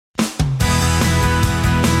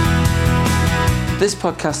This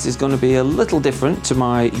podcast is going to be a little different to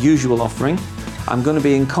my usual offering. I'm going to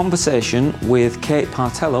be in conversation with Kate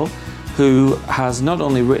Partello, who has not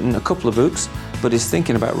only written a couple of books, but is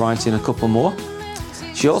thinking about writing a couple more.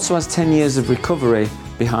 She also has 10 years of recovery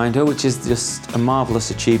behind her, which is just a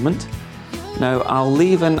marvellous achievement. Now, I'll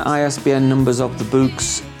leave an ISBN numbers of the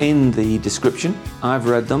books in the description. I've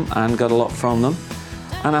read them and got a lot from them,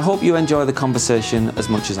 and I hope you enjoy the conversation as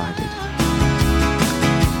much as I did.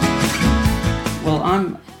 Well,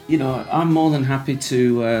 I'm more than happy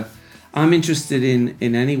to. I'm interested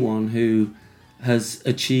in anyone who has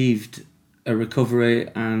achieved a recovery,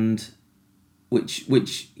 and which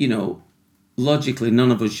logically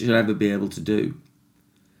none of us should ever be able to do.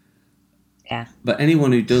 Yeah. But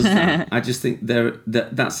anyone who does that, I just think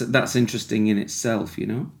that's interesting in itself,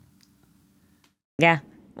 Yeah.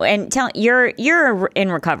 And you're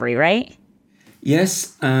in recovery, right?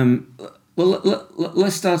 Yes. Well,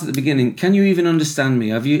 let's start at the beginning. Can you even understand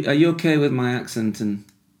me? Are you okay with my accent? And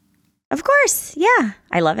of course. Yeah.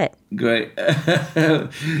 I love it. Great.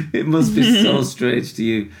 It must be so strange to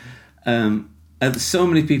you. So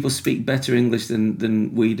many people speak better English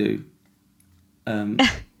than we do.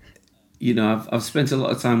 I've spent a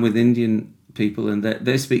lot of time with Indian people, and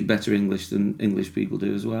they speak better English than English people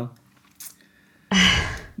do as well.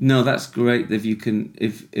 No, that's great if you can,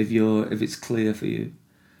 if it's clear for you.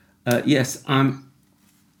 Yes, I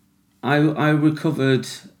recovered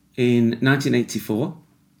in 1984.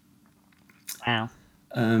 Wow.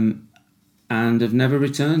 And have never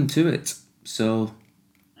returned to it. So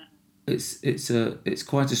it's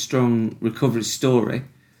quite a strong recovery story.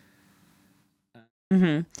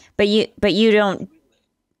 Mm-hmm. But you don't.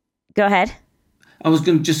 Go ahead. I was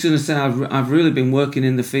just going to say I've really been working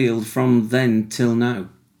in the field from then till now.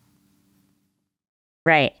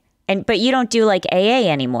 Right. But you don't do like AA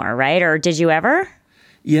anymore, right? Or did you ever?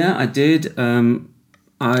 Yeah, I did. I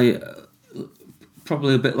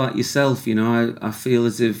probably a bit like yourself, I feel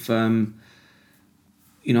as if I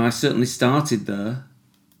certainly started there.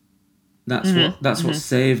 That's what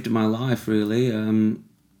saved my life, really. I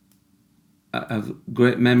have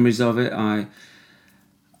great memories of it. I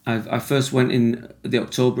first went in the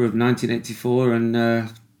October of 1984, and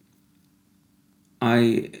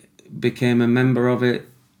I became a member of it.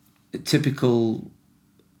 A typical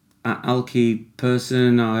alky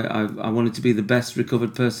person. I wanted to be the best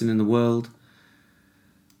recovered person in the world,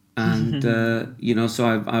 and so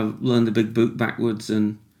I learned the big book backwards,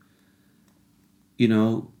 and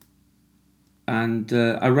I ran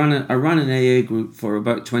an AA group for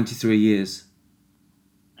about 23 years.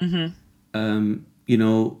 That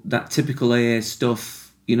typical AA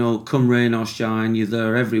stuff. Come rain or shine, you're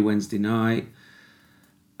there every Wednesday night,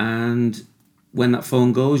 and when that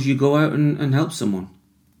phone goes, you go out and help someone.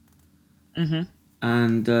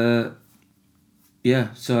 And so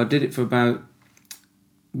I did it for about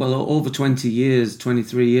over 20 years,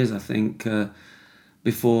 23 years, I think,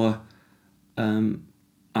 before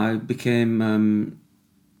I became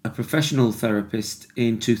a professional therapist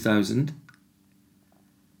in 2000.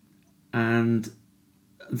 And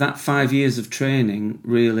that 5 years of training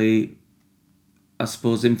really, I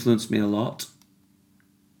suppose, influenced me a lot.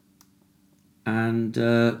 And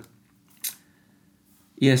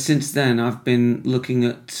since then I've been looking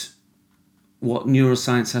at what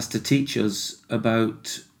neuroscience has to teach us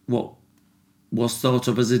about what was thought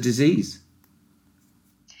of as a disease.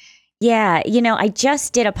 Yeah, I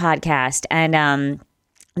just did a podcast, and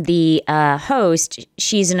the host,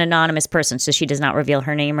 she's an anonymous person, so she does not reveal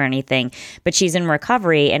her name or anything, but she's in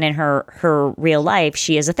recovery, and in her real life,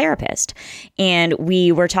 she is a therapist. And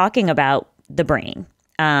we were talking about the brain.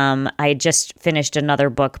 I had just finished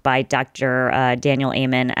another book by Dr. Daniel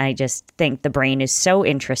Amen. I just think the brain is so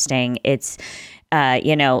interesting. It's,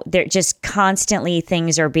 there just constantly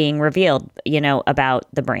things are being revealed, about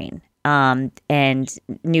the brain. And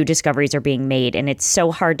new discoveries are being made, and it's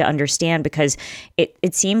so hard to understand because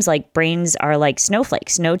it seems like brains are like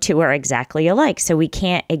snowflakes. No two are exactly alike. So we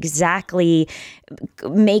can't exactly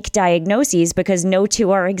make diagnoses because no two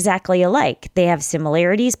are exactly alike. They have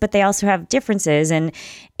similarities, but they also have differences. And,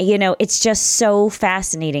 it's just so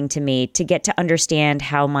fascinating to me to get to understand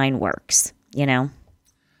how mine works, I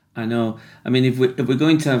know. I mean, if we're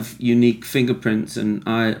going to have unique fingerprints and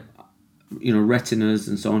retinas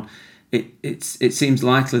and so on, it seems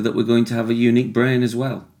likely that we're going to have a unique brain as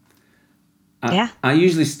well. I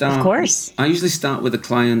usually start. Of course. I usually start with a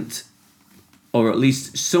client, or at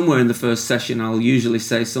least somewhere in the first session, I'll usually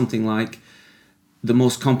say something like, "The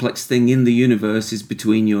most complex thing in the universe is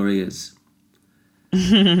between your ears."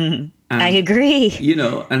 I agree.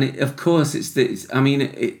 Of course,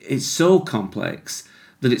 it's so complex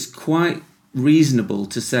that it's quite reasonable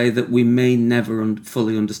to say that we may never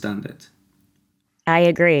fully understand it. I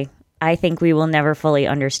agree. I think we will never fully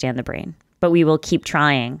understand the brain, but we will keep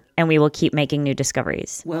trying and we will keep making new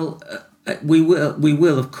discoveries. Well, we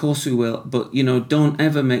will, of course we will. But, don't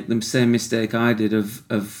ever make the same mistake I did of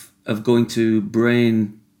going to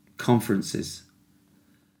brain conferences.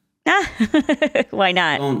 Why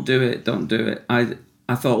not? Don't do it.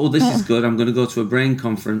 I thought, this is good. I'm going to go to a brain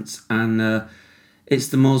conference, and it's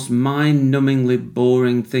the most mind-numbingly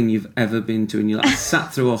boring thing you've ever been to. And I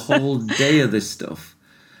sat through a whole day of this stuff.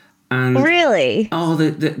 And really? Oh,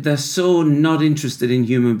 they're so not interested in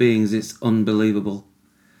human beings. It's unbelievable.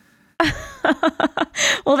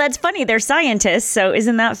 Well, that's funny. They're scientists, so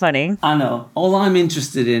isn't that funny? I know. All I'm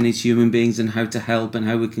interested in is human beings and how to help and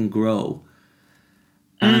how we can grow.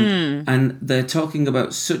 And they're talking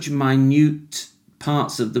about such minute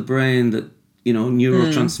parts of the brain that,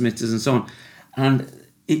 neurotransmitters and so on. And,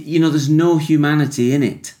 there's no humanity in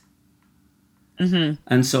it. Mm-hmm.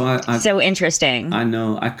 And so I so interesting. I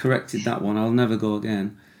know. I corrected that one. I'll never go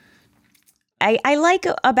again. I like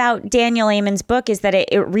about Daniel Amen's book is that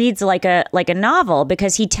it reads like a novel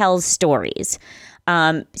because he tells stories.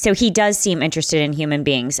 So he does seem interested in human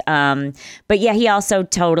beings. But yeah, he also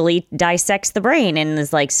totally dissects the brain and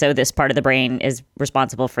is like, so this part of the brain is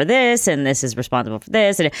responsible for this and this is responsible for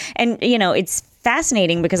this. And it's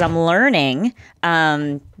fascinating because I'm learning.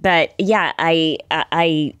 But yeah, I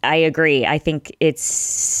agree. I think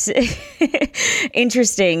it's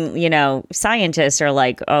interesting. Scientists are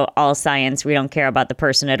like, oh, all science. We don't care about the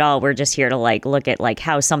person at all. We're just here to look at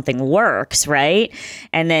how something works. Right.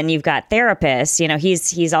 And then you've got therapists,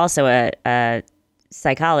 he's also a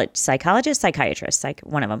psychiatrist,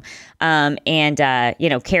 one of them. And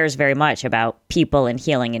cares very much about people and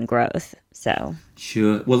healing and growth. So.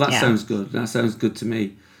 Sure. Well, that sounds good. That sounds good to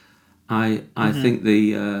me. I think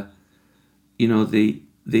the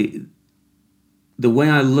way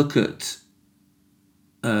I look at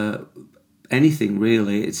anything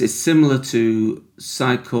really, it's similar to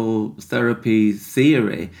psychotherapy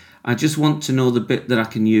theory. I just want to know the bit that I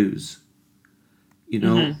can use.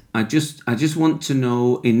 I just want to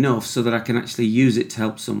know enough so that I can actually use it to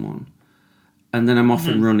help someone, and then I'm off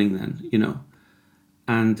and running. Then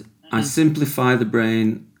and I simplify the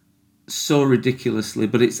brain so ridiculously,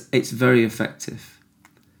 but it's very effective.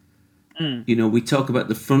 We talk about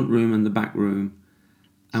the front room and the back room,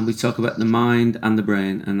 and we talk about the mind and the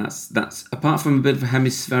brain, and that's apart from a bit of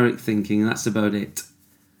hemispheric thinking, that's about it.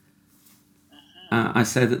 I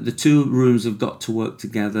say that the two rooms have got to work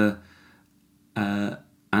together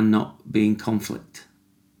and not be in conflict.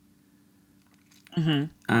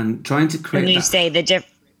 And trying to create. When you say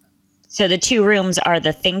so the two rooms are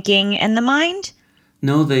the thinking and the mind?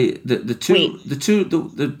 No, the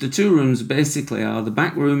two rooms basically are, the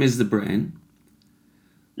back room is the brain,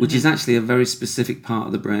 which is actually a very specific part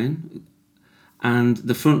of the brain, and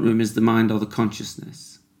the front room is the mind or the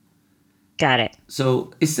consciousness. Got it.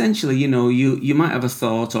 So essentially, you might have a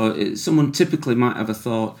thought, or someone typically might have a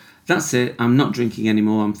thought, that's it, I'm not drinking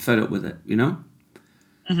anymore, I'm fed up with it,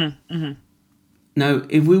 Now,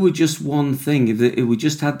 if we were just one thing, if we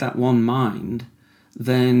just had that one mind,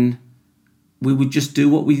 then we would just do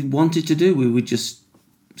what we wanted to do. We would just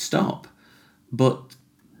stop. But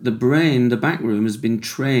the brain, the back room, has been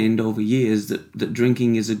trained over years that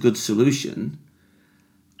drinking is a good solution.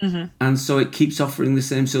 And so it keeps offering the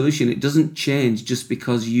same solution. It doesn't change just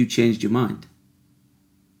because you changed your mind.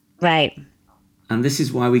 Right. And this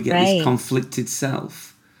is why we get this conflicted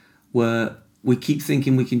self, where we keep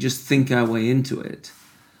thinking we can just think our way into it.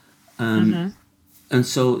 And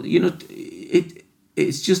so,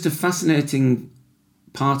 it's just a fascinating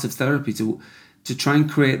part of therapy to try and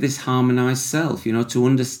create this harmonized self, to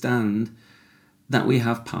understand that we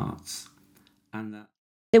have parts. And that.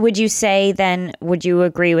 Would you say then, would you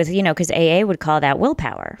agree with, because AA would call that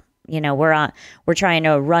willpower? We're trying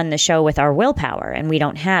to run the show with our willpower and we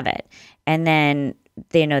don't have it. And then,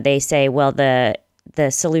 they say, well, the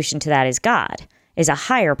solution to that is God, is a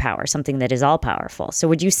higher power, something that is all powerful. So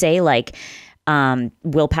would you say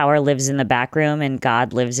willpower lives in the back room and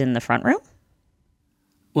God lives in the front room?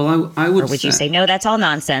 Well, I would. Or would you say no? That's all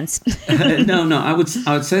nonsense. No. I would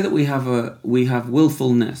say that we have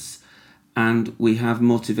willfulness, and we have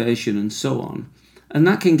motivation, and so on, and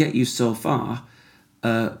that can get you so far.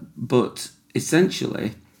 But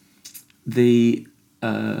essentially, the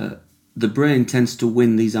brain tends to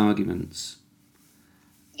win these arguments.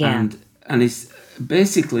 Yeah. And it's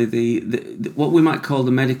basically the what we might call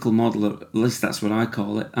the medical model, or at least that's what I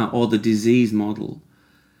call it, or the disease model,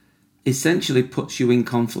 essentially puts you in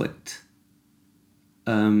conflict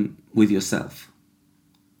with yourself.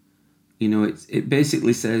 It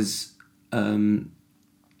basically says,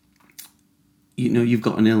 you've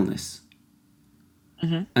got an illness.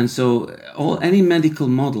 Mm-hmm. And so any medical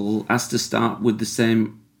model has to start with the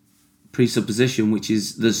same presupposition, which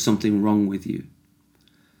is there's something wrong with you.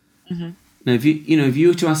 Mm-hmm. Now, if you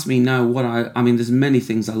were to ask me now what I mean, there's many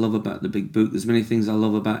things I love about the Big Book. There's many things I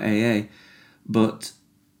love about AA, but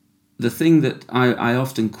the thing that I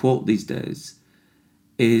often quote these days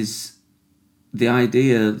is the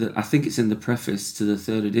idea that, I think it's in the preface to the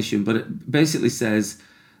 3rd edition, but it basically says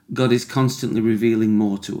God is constantly revealing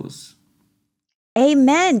more to us.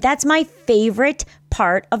 Amen. That's my favorite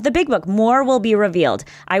part of the Big Book. More will be revealed.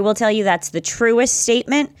 I will tell you that's the truest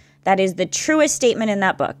statement. That is the truest statement in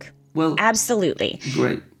that book. Well, absolutely.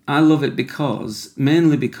 Great. I love it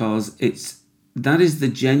mainly because that is the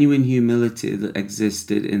genuine humility that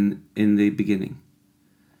existed in the beginning,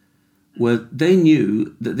 where they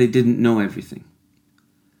knew that they didn't know everything.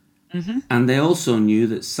 Mm-hmm. And they also knew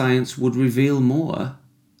that science would reveal more,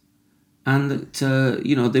 and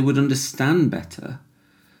that, they would understand better,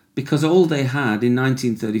 because all they had in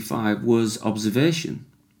 1935 was observation.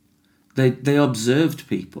 They observed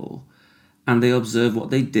people, and they observed what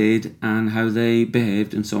they did and how they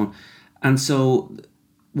behaved and so on. And so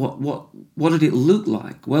what did it look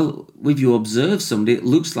like? Well, if you observe somebody, it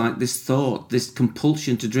looks like this thought, this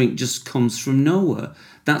compulsion to drink just comes from nowhere.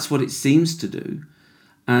 That's what it seems to do.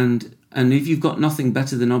 And if you've got nothing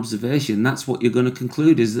better than observation, that's what you're going to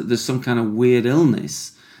conclude, is that there's some kind of weird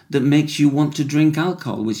illness that makes you want to drink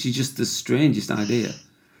alcohol, which is just the strangest idea,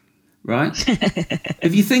 right?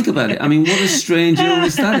 If you think about it, I mean, what a strange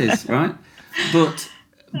illness that is, right? But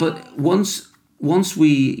once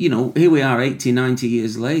we, here we are 80, 90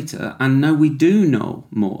 years later, and now we do know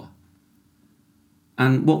more.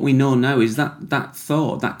 And what we know now is that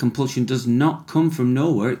thought, that compulsion does not come from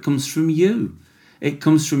nowhere. It comes from you. It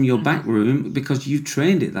comes from your back room because you've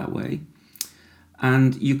trained it that way,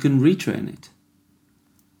 and you can retrain it.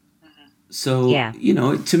 So, yeah.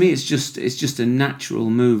 To me, it's just a natural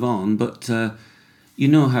move on. But how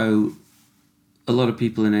a lot of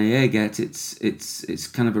people in AA get it's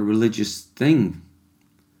kind of a religious thing.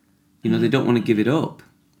 They don't want to give it up.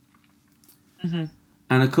 Mm-hmm.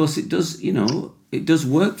 And of course, it does. It does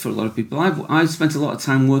work for a lot of people. I've spent a lot of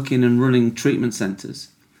time working and running treatment centres.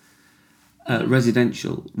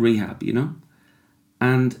 Residential rehab,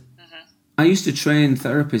 and I used to train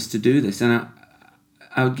therapists to do this, and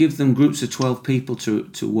I would give them groups of 12 people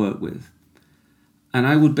to work with, and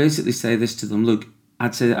I would basically say this to them: look,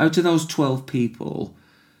 I'd say that out of those 12 people,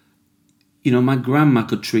 my grandma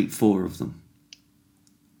could treat 4 of them,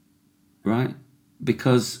 right?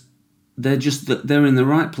 Because they're in the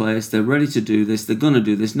right place, they're ready to do this, they're going to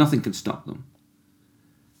do this, nothing can stop them.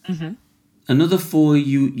 Mm-hmm. Another 4,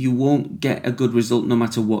 you won't get a good result no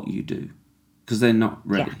matter what you do, because they're not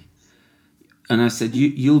ready. Yeah. And I said,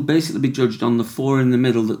 you'll basically be judged on the 4 in the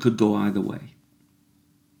middle that could go either way.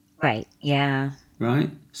 Right, yeah. Right?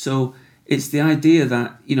 So it's the idea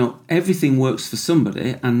that, everything works for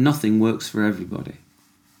somebody and nothing works for everybody.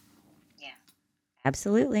 Yeah,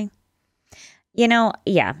 absolutely. Yeah,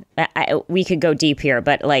 we could go deep here,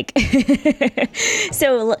 but because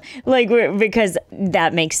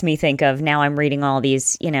that makes me think of, now I'm reading all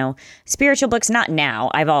these, spiritual books. Not now,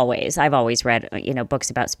 I've always read, books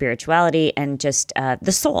about spirituality and just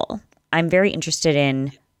the soul. I'm very interested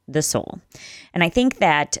in the soul. And I think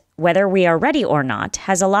that whether we are ready or not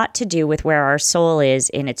has a lot to do with where our soul is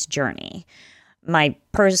in its journey. My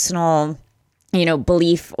personal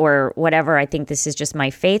belief or whatever, I think this is just my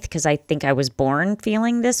faith, because I think I was born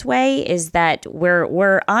feeling this way, is that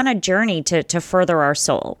we're on a journey to further our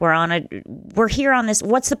soul. We're here on this.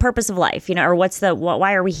 What's the purpose of life? Or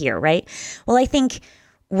why are we here? Right. Well, I think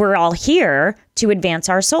we're all here to advance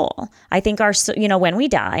our soul. I think when we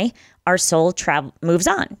die, our soul moves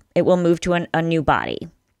on. It will move to a new body.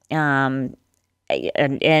 And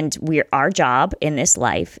our job in this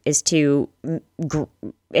life is to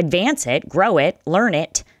advance it, grow it, learn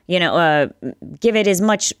it, give it as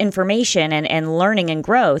much information and learning and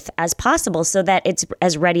growth as possible, so that it's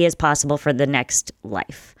as ready as possible for the next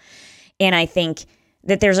life. And I think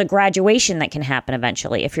that there's a graduation that can happen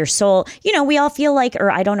eventually. If your soul, we all feel like, or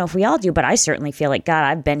I don't know if we all do, but I certainly feel like, God,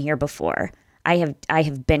 I've been here before. I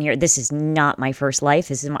have been here. This is not my first life.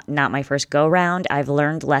 This is not my first go round. I've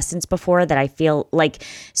learned lessons before that I feel like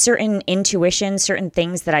certain intuition, certain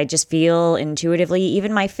things that I just feel intuitively,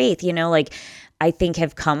 even my faith, I think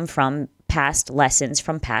have come from past lessons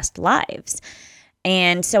from past lives.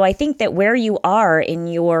 And so I think that where you are in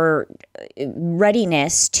your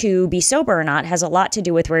readiness to be sober or not has a lot to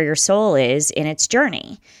do with where your soul is in its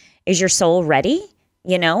journey. Is your soul ready?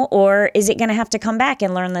 or is it going to have to come back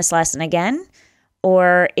and learn this lesson again?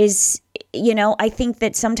 Or I think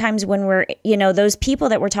that sometimes when we're, those people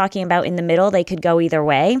that we're talking about in the middle, they could go either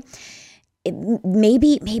way.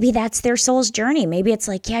 Maybe that's their soul's journey. Maybe it's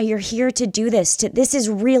like, yeah, you're here to do this. This is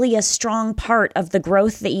really a strong part of the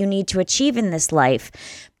growth that you need to achieve in this life,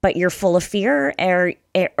 but you're full of fear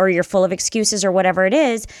or you're full of excuses or whatever it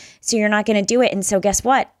is. So you're not going to do it. And so guess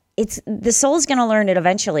what? The soul's going to learn it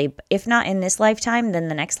eventually. If not in this lifetime, then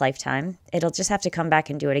the next lifetime. It'll just have to come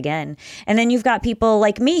back and do it again. And then you've got people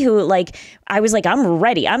like me who I was like, I'm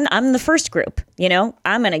ready. I'm the first group,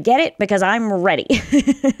 I'm going to get it because I'm ready.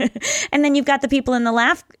 And then you've got the people in the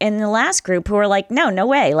last group who are like, no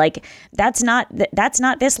way. Like that's not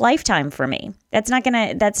this lifetime for me. That's not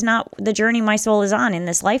the journey my soul is on in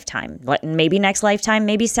this lifetime. Maybe next lifetime,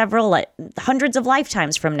 maybe several hundreds of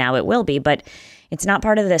lifetimes from now it will be, but it's not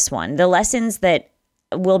part of this one. The lessons that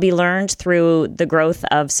will be learned through the growth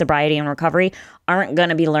of sobriety and recovery aren't going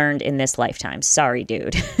to be learned in this lifetime. Sorry,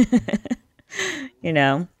 dude.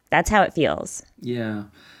 That's how it feels. Yeah.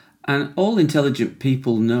 And all intelligent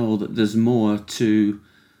people know that there's more to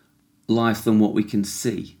life than what we can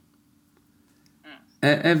see.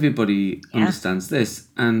 Everybody understands this.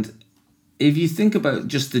 And if you think about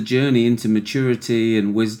just the journey into maturity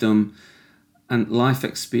and wisdom and life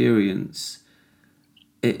experience,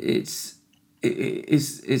 it's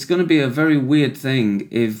going to be a very weird thing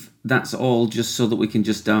if that's all just so that we can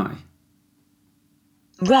just die.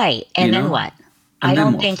 Right. And then what? I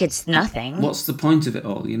don't think it's nothing. What's the point of it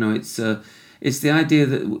all? It's the idea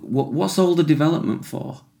that what's all the development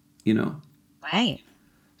for? Right.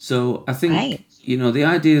 So I think the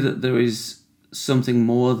idea that there is something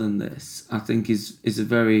more than this, I think is a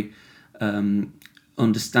very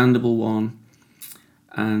understandable one,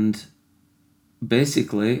 and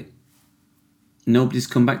basically nobody's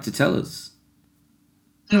come back to tell us.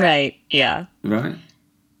 Right. Yeah. Right.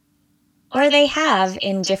 Or they have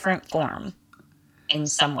in different form, in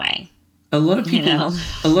some way. A lot of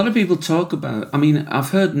people talk about. I mean, I've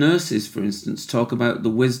heard nurses, for instance, talk about the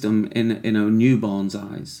wisdom in a newborn's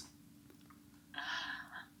eyes.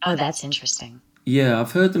 Oh, that's interesting. Yeah,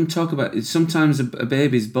 I've heard them talk about it. Sometimes a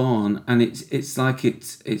baby's born and it's like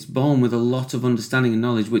it's born with a lot of understanding and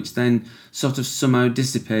knowledge, which then sort of somehow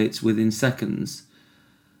dissipates within seconds.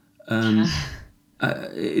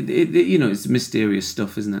 It's mysterious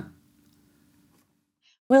stuff, isn't it?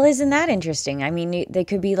 Well, isn't that interesting? I mean, they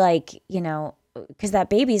could be like, because that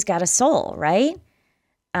baby's got a soul, right?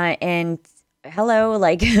 And hello,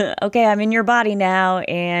 like, okay, I'm in your body now,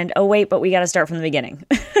 and oh wait, but we got to start from the beginning.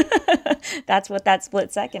 That's what that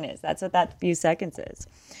split second is. That's what that few seconds is.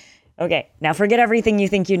 Okay, now forget everything you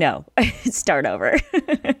think you know. Start over.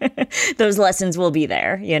 Those lessons will be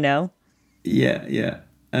there, Yeah.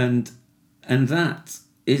 And that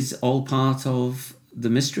is all part of the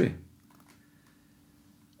mystery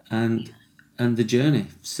and the journey.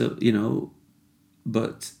 So,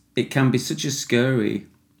 but it can be such a scary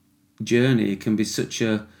journey. It can be such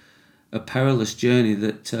a perilous journey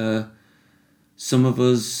that some of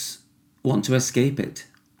us want to escape it.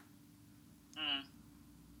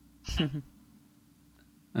 I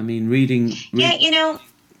mean, reading. Yeah,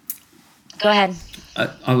 Go ahead.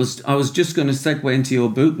 I was just going to segue into your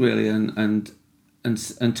book really, and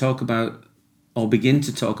talk about, or begin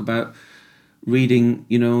to talk about, reading.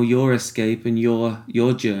 Your escape and your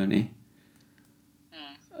journey.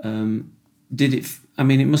 Did it? I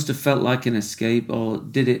mean, it must have felt like an escape, or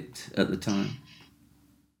did it at the time?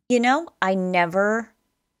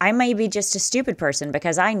 I may be just a stupid person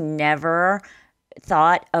because I never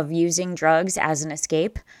thought of using drugs as an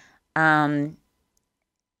escape. I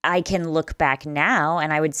can look back now,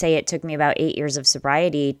 and I would say it took me about 8 years of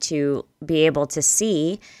sobriety to be able to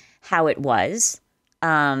see how it was.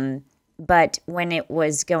 But when it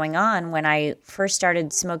was going on, when I first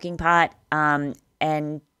started smoking pot and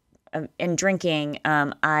drinking,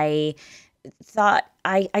 I thought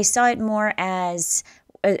I saw it more as,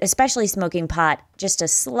 especially smoking pot, just a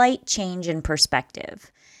slight change in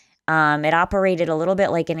perspective. It operated a little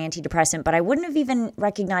bit like an antidepressant, but I wouldn't have even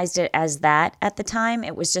recognized it as that at the time.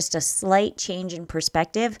 It was just a slight change in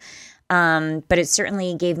perspective. But it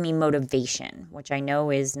certainly gave me motivation, which I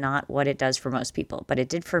know is not what it does for most people, but it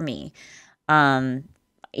did for me.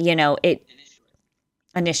 It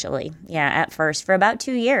initially, at first for about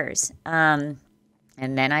 2 years. And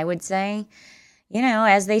then I would say,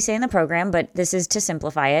 as they say in the program, but this is to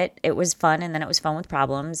simplify it. It was fun, and then it was fun with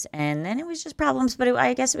problems, and then it was just problems, but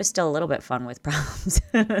I guess it was still a little bit fun with problems.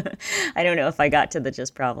 I don't know if I got to the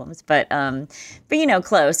just problems, but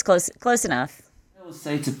close enough. I always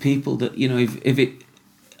say to people that, if it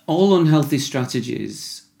all unhealthy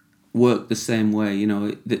strategies work the same way. You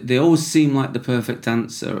know, they always seem like the perfect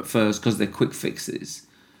answer at first because they're quick fixes,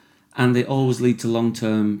 and they always lead to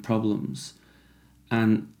long-term problems.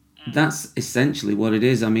 And that's essentially what it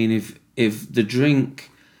is. I mean, if the drink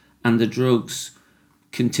and the drugs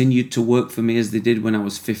continued to work for me as they did when I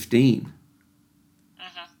was 15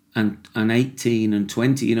 and 18 and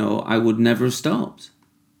 20, you know, I would never have stopped.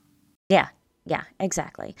 Yeah,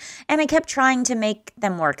 exactly. And I kept trying to make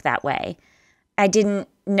them work that way. I didn't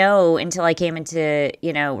know until I came into,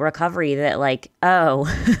 recovery that like, oh,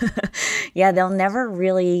 yeah, they'll never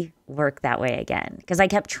really work that way again. Because I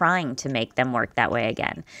kept trying to make them work that way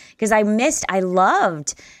again. Because I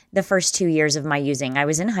loved the first 2 years of my using. I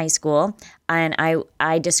was in high school, and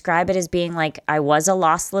I describe it as being like I was a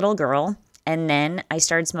lost little girl. And then I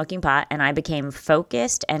started smoking pot, and I became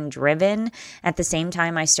focused and driven. At the same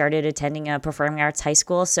time, I started attending a performing arts high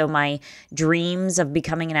school. So my dreams of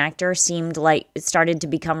becoming an actor seemed like it started to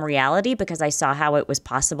become reality because I saw how it was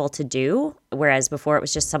possible to do. Whereas before it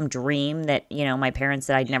was just some dream that, my parents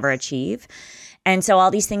said I'd never achieve. And so all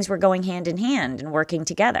these things were going hand in hand and working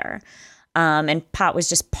together. And pot was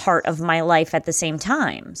just part of my life at the same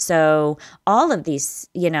time. So all of these,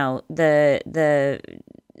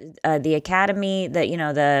 the academy,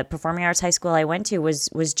 the performing arts high school I went to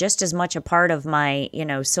was just as much a part of my,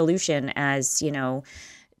 solution as,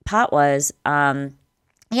 pot was.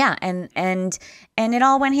 Yeah. And it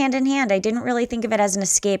all went hand in hand. I didn't really think of it as an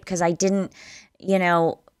escape because I didn't,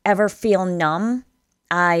 ever feel numb.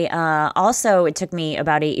 It took me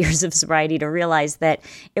about 8 years of sobriety to realize that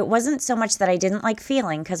it wasn't so much that I didn't like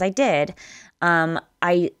feeling, because I did.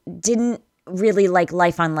 I didn't really like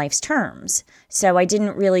life on life's terms. So I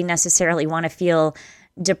didn't really necessarily want to feel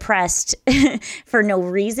depressed for no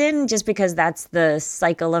reason, just because that's the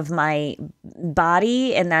cycle of my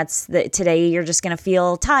body. And today you're just going to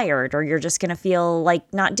feel tired, or you're just going to feel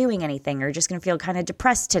like not doing anything, or just going to feel kind of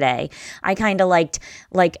depressed today. I kind of liked,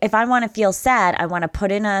 if I want to feel sad, I want to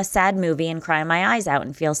put in a sad movie and cry my eyes out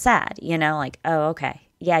and feel sad, oh, okay.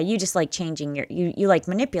 Yeah, you just like changing you like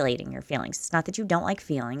manipulating your feelings. It's not that you don't like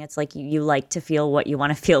feeling. It's like you like to feel what you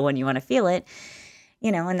want to feel when you want to feel it,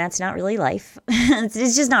 and that's not really life. It's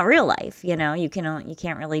just not real life, you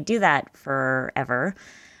can't really do that forever.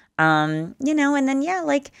 And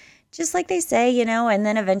then, just like they say, and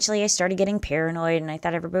then eventually I started getting paranoid, and I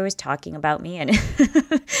thought everybody was talking about me, and,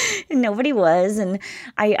 and nobody was. And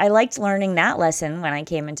I liked learning that lesson when I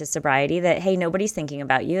came into sobriety, that, hey, nobody's thinking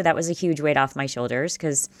about you. That was a huge weight off my shoulders,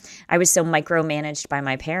 because I was so micromanaged by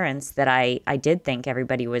my parents that I did think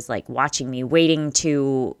everybody was like watching me, waiting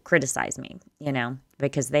to criticize me,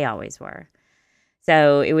 because they always were.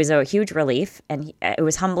 So it was a huge relief, and it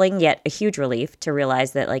was humbling, yet a huge relief to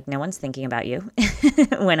realize that no one's thinking about you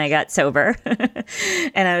when I got sober.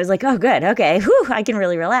 And I was like, oh, good. Okay. Whew, I can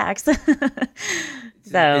really relax. So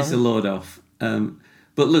it's a load off.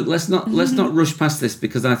 But look, let's not rush past this,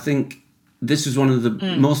 because I think this was one of the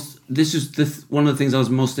one of the things I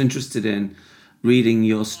was most interested in reading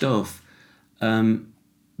your stuff.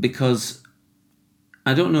 Because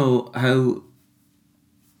I don't know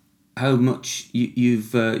how much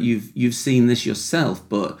you've seen this yourself,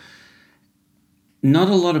 but not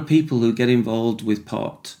a lot of people who get involved with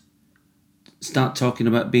pot start talking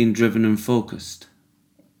about being driven and focused.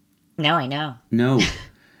 No, I know. No.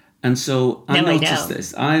 And so I noticed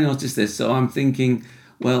this. So I'm thinking,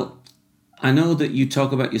 well, I know that you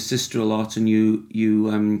talk about your sister a lot, and you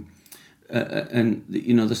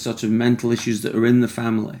the sort of mental issues that are in the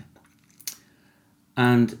family.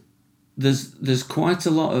 And there's quite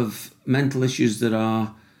a lot of mental issues that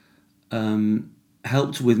are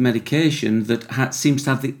helped with medication that seems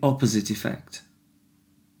to have the opposite effect.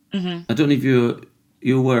 Mm-hmm. I don't know if you're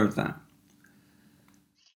aware of that.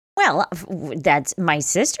 Well, that's my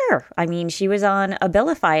sister. I mean, she was on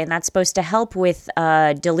Abilify, and that's supposed to help with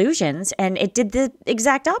delusions, and it did the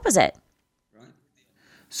exact opposite. Right.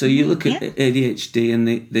 So you look at ADHD, and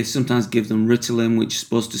they sometimes give them Ritalin, which is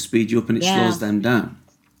supposed to speed you up, and it slows them down.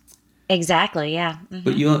 Exactly, yeah. Mm-hmm.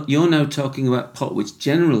 But you're now talking about pot, which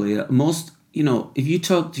generally most, if you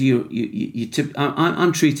talk to your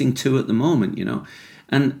I'm treating 2 at the moment,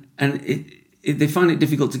 and they find it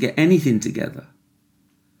difficult to get anything together.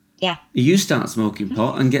 Yeah. You start smoking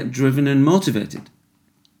pot and get driven and motivated.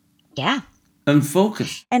 Yeah. And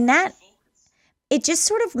focused. And it just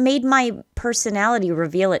sort of made my personality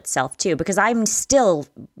reveal itself too, because I'm still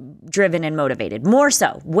driven and motivated,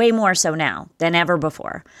 way more so now than ever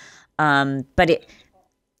before. And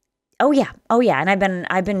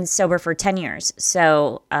I've been sober for 10 years.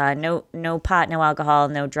 So, no pot, no alcohol,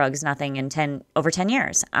 no drugs, nothing in over 10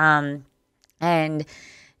 years. And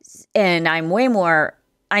and I'm way more.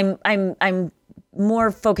 I'm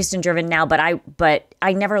more focused and driven now, but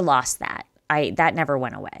I never lost that. That never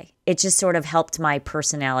went away. It just sort of helped my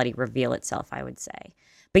personality reveal itself, I would say.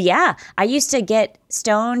 But yeah, I used to get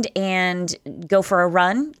stoned and go for a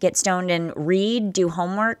run, get stoned and read, do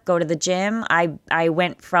homework, go to the gym. I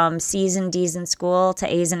went from C's and D's in school to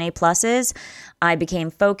A's and A pluses. I became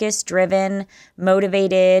focused, driven,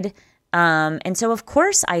 motivated. And so, of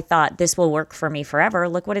course, I thought this will work for me forever.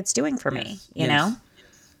 Look what it's doing for me, you know?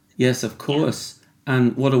 Yes, of course. Yeah.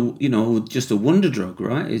 And what just a wonder drug,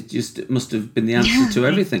 right? It must have been the answer to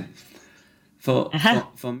everything. For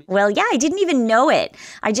me. Well, yeah, I didn't even know it.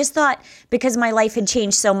 I just thought because my life had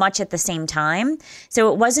changed so much at the same time.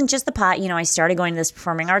 So it wasn't just the pot. I started going to this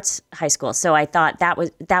performing arts high school. So I thought that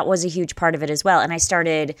was a huge part of it as well. And I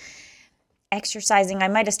started exercising. I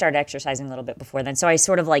might have started exercising a little bit before then. So I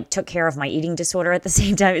sort of like took care of my eating disorder at the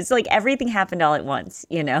same time. It's like everything happened all at once,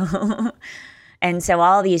 And so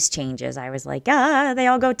all these changes, I was like, they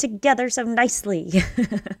all go together so nicely.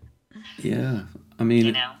 Yeah. I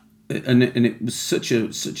mean, and it was such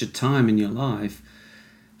a time in your life.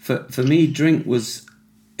 For me, drink was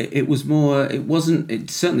more. It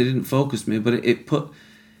certainly didn't focus me, but it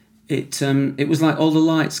was like all the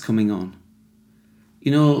lights coming on.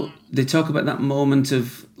 They talk about that moment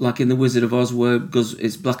of like in The Wizard of Oz where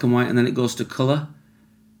it's black and white and then it goes to color.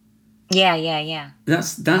 Yeah.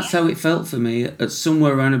 That's how it felt for me at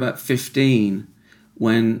somewhere around about 15,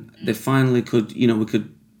 when they finally could, we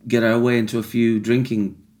could get our way into a few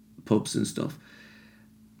drinking pubs and stuff.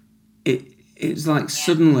 It's like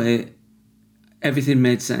suddenly everything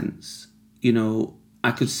made sense.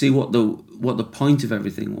 I could see what the point of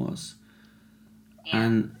everything was,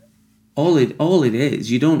 and all it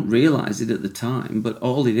is, you don't realize it at the time, but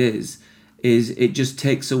all it is it just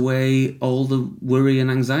takes away all the worry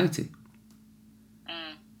and anxiety.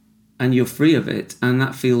 And you're free of it, and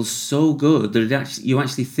that feels so good that you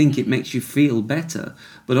actually think it makes you feel better,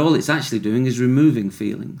 but all it's actually doing is removing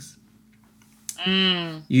feelings.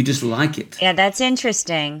 You just like it. Yeah, that's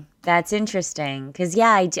interesting. Because,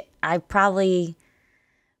 I probably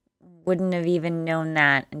wouldn't have even known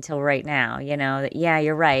that until right now, that,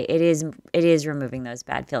 you're right. It is removing those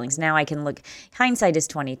bad feelings. Now I can look, hindsight is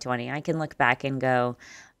 20/20. I can look back and go,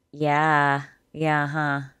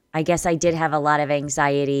 I guess I did have a lot of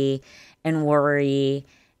anxiety and worry.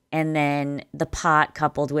 And then the pot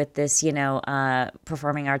coupled with this,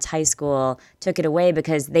 performing arts high school took it away,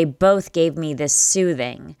 because they both gave me this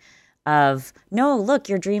soothing of, no, look,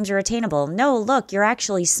 your dreams are attainable. No, look, you're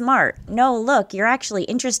actually smart. No, look, you're actually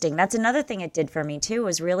interesting. That's another thing it did for me too,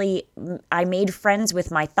 was really, I made friends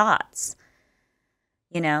with my thoughts.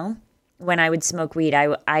 When I would smoke weed,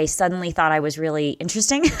 I suddenly thought I was really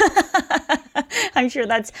interesting. I'm sure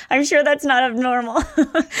that's not abnormal.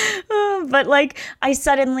 But like, I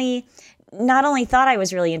suddenly not only thought I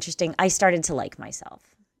was really interesting, I started to like myself,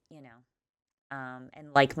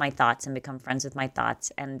 and like my thoughts and become friends with my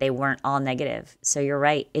thoughts, and they weren't all negative. So you're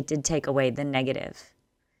right. It did take away the negative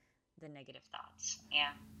thoughts.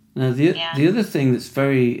 Yeah. Now, the other thing that's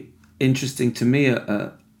very interesting to me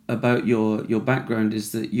about your background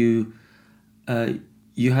is that you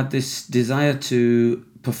had this desire to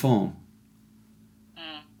perform.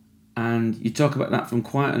 And you talk about that from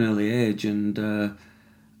quite an early age, and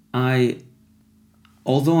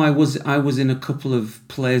although I was in a couple of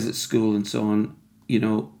plays at school and so on,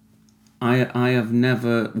 I have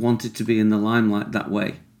never wanted to be in the limelight that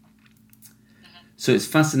way. So it's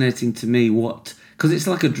fascinating to me because it's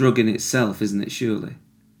like a drug in itself, isn't it? Surely.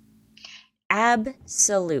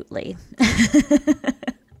 Absolutely.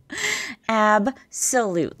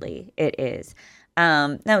 Absolutely, it is.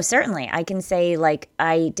 No, certainly. I can say, like,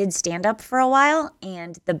 I did stand up for a while,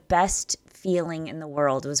 and the best feeling in the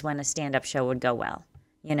world was when a stand-up show would go well,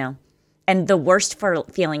 and the worst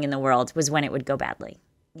feeling in the world was when it would go badly,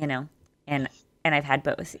 and I've had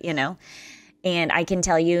both, and I can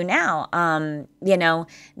tell you now,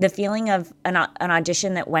 the feeling of an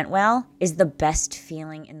audition that went well is the best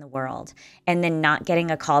feeling in the world. And then not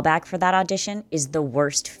getting a call back for that audition is the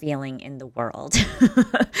worst feeling in the world.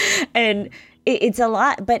 And it's a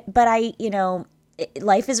lot, but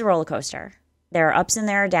life is a roller coaster. There are ups and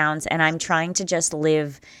there are downs, and I'm trying to just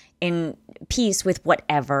live in peace with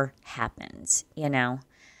whatever happens,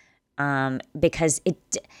 because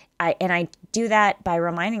I do that by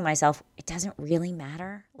reminding myself it doesn't really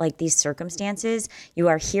matter. Like, these circumstances, you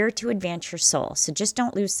are here to advance your soul. So just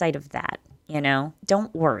don't lose sight of that.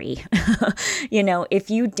 Don't worry. If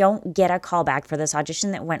you don't get a call back for this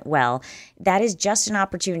audition that went well, that is just an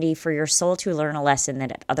opportunity for your soul to learn a lesson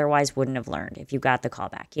that it otherwise wouldn't have learned if you got the call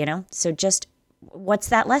back, So just what's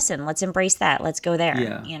that lesson? Let's embrace that. Let's go there.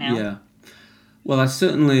 Yeah, You know? yeah. Well,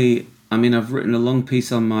 I've written a long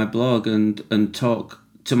piece on my blog and talk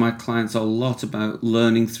to my clients a lot about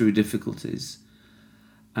learning through difficulties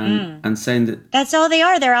and saying that, That's all they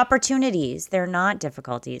are. They're opportunities. They're not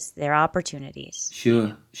difficulties. They're opportunities.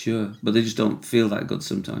 sure, but they just don't feel that good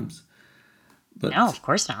sometimes. But No, of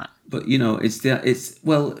course not. but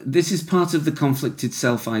this is part of the conflicted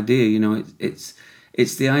self idea.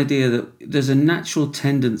 It's the idea that there's a natural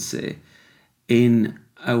tendency in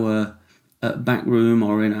our back room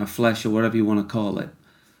or in our flesh or whatever you want to call it,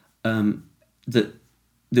 that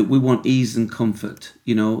we want ease and comfort,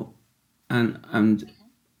 and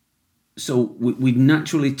so we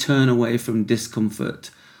naturally turn away from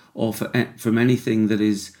discomfort or from anything that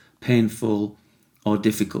is painful or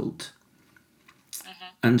difficult.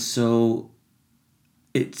 And so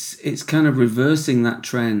it's kind of reversing that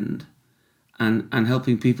trend and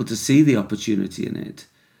helping people to see the opportunity in it.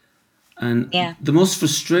 And the most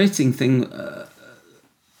frustrating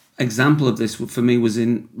example of this for me was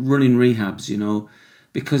in running rehabs,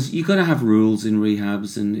 because you got to have rules in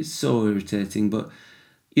rehabs and it's so irritating. But,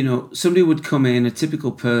 somebody would come in, a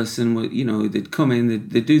typical person, they'd come in,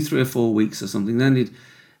 they'd do 3 or 4 weeks or something, then they'd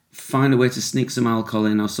find a way to sneak some alcohol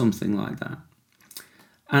in or something like that.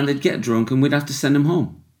 And they'd get drunk and we'd have to send them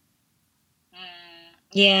home.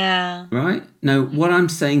 Yeah. Right? Now, what I'm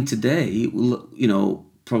saying today,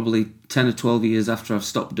 probably 10 or 12 years after I've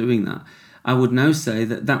stopped doing that, I would now say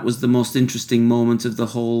that was the most interesting moment of the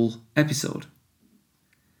whole episode.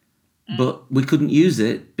 But we couldn't use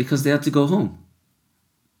it because they had to go home.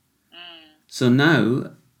 So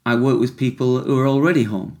now I work with people who are already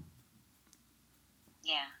home.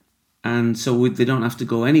 Yeah. And so they don't have to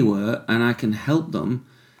go anywhere, and I can help them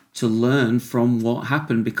to learn from what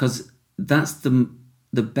happened, because that's the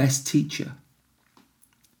best teacher.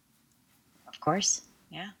 Of course.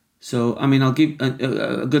 Yeah. So, I'll give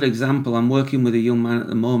a good example. I'm working with a young man at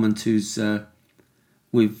the moment who's,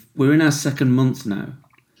 we're in our second month now.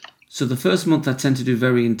 So the first month I tend to do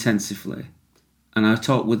very intensively, and I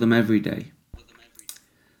talk with them every day.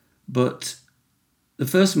 But the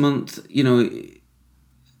first month,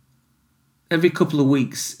 every couple of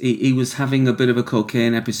weeks, he was having a bit of a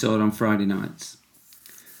cocaine episode on Friday nights.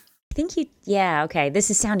 I think okay, this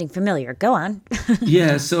is sounding familiar. Go on.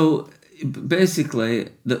 Yeah, so basically,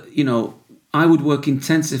 I would work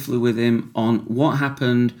intensively with him on what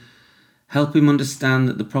happened, help him understand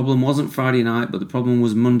that the problem wasn't Friday night, but the problem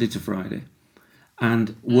was Monday to Friday.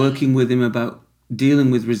 And working with him about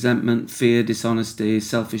dealing with resentment, fear, dishonesty,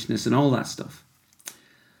 selfishness, and all that stuff.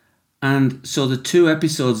 And so the 2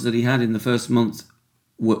 episodes that he had in the first month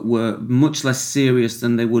were much less serious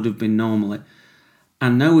than they would have been normally.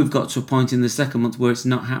 And now we've got to a point in the second month where it's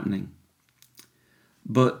not happening.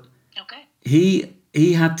 But he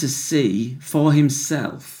had to see for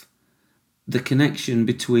himself the connection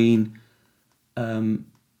between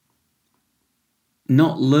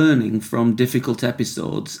not learning from difficult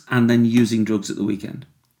episodes and then using drugs at the weekend.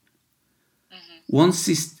 Once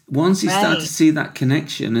he started to see that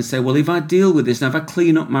connection and say, well, if I deal with this, now if I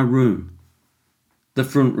clean up my room, the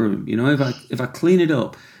front room, if I clean it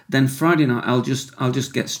up, then Friday night I'll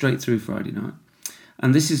just get straight through Friday night.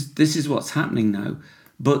 And this is what's happening now.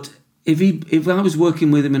 But if I was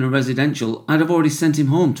working with him in a residential, I'd have already sent him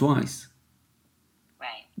home twice.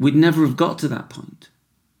 Right. We'd never have got to that point.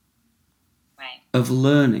 Right. Of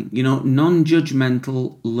learning,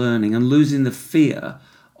 non-judgmental learning and losing the fear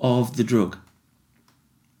of the drug.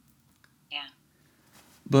 Yeah.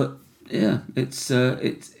 But yeah, it's a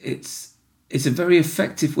very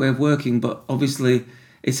effective way of working, but obviously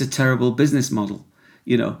it's a terrible business model.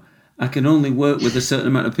 I can only work with a certain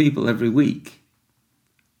amount of people every week.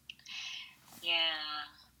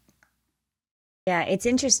 Yeah, it's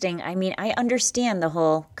interesting. I understand the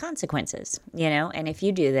whole consequences, and if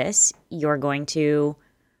you do this, you're going to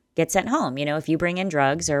get sent home. If you bring in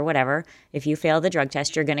drugs or whatever, if you fail the drug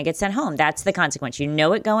test, you're going to get sent home. That's the consequence. You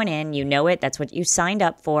know it going in, that's what you signed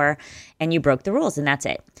up for, and you broke the rules, and that's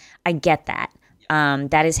it. I get that.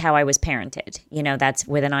 That is how I was parented. That's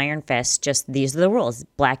with an iron fist, just these are the rules,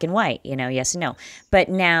 black and white, yes and no. But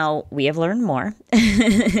now we have learned more,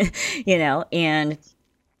 and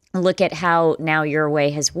look at how now your way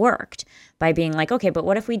has worked by being like, okay, but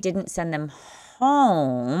what if we didn't send them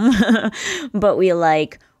home, but we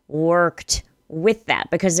worked with that?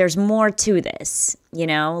 Because there's more to this,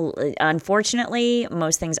 unfortunately,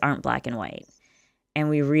 most things aren't black and white. And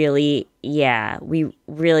we really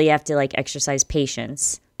have to exercise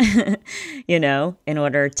patience, in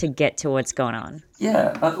order to get to what's going on.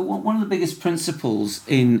 Yeah. One of the biggest principles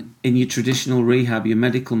in your traditional rehab, your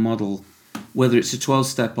medical model, whether it's a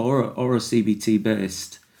 12-step or a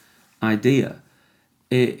CBT-based idea,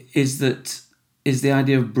 is the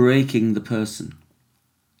idea of breaking the person.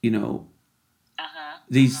 You know,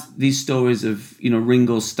 these stories of, you know,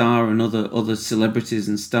 Ringo Starr and other celebrities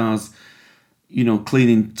and stars, you know,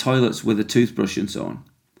 cleaning toilets with a toothbrush and so on.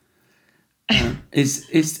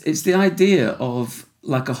 It's the idea of,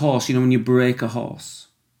 like a horse, you know, when you break a horse,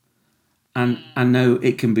 and now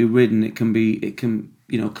it can be ridden, it can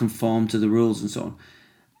you know, conform to the rules and so on.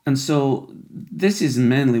 And so this is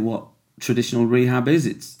mainly what traditional rehab is.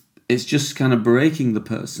 It's just kind of breaking the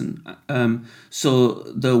person, so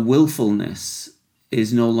the willfulness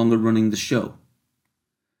is no longer running the show.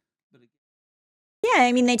 Yeah,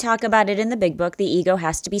 I mean, they talk about it in the big book. The ego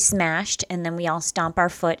has to be smashed, and then we all stomp our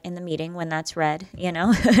foot in the meeting when that's read, you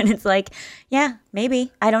know? And it's like, yeah,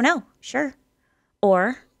 maybe. I don't know. Sure.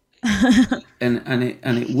 Or... and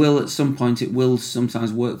it will, at some point, it will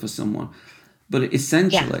sometimes work for someone. But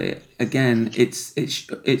essentially, again, it's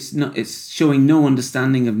showing no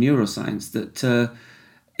understanding of neuroscience, that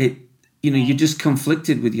you're just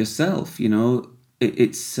conflicted with yourself. You know,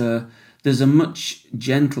 there's a much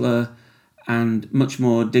gentler and much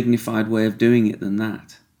more dignified way of doing it than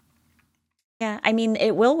that. Yeah, I mean,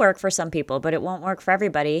 it will work for some people, but it won't work for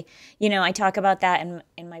everybody. You know, I talk about that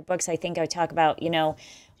in my books. I think I talk about, you know,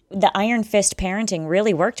 the iron fist parenting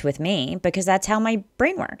really worked with me because that's how my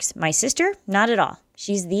brain works. My sister, not at all.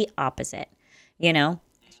 She's the opposite. You know,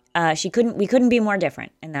 we couldn't be more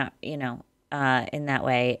different in that, you know, in that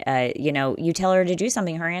way. You know, you tell her to do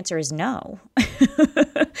something, her answer is no.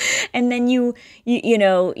 And then you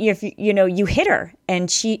hit her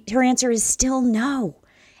and her answer is still no.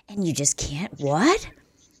 And you just can't, what?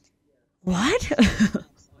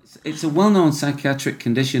 It's a well-known psychiatric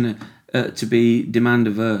condition to be demand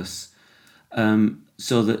averse.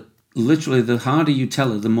 So that literally the harder you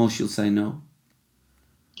tell her, the more she'll say no.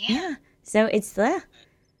 Yeah. So it's the...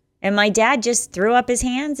 And my dad just threw up his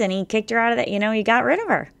hands and he kicked her out of that. You know, he got rid of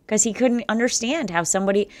her because he couldn't understand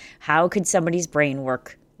how could somebody's brain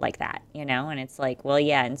work like that, you know? And it's like, well,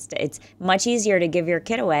 yeah, it's much easier to give your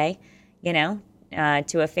kid away, you know,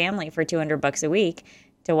 to a family for $200 a week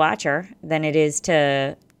to watch her than it is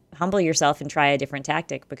to humble yourself and try a different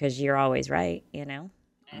tactic because you're always right, you know?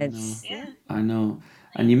 I know.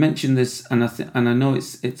 And you mentioned this, and I know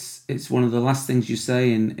it's one of the last things you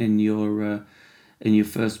say in your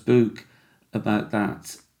first book about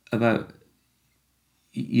that, about,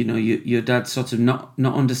 you know, your dad sort of not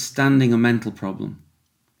understanding a mental problem.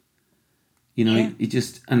 You know, you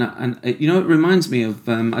just and you know, it reminds me of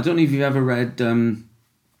I don't know if you've ever read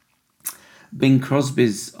Bing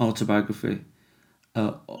Crosby's autobiography.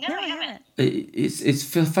 No, I haven't. It's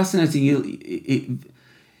fascinating.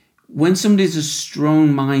 When somebody's as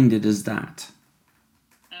strong-minded as that,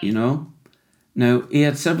 you know. Now, he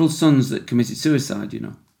had several sons that committed suicide, you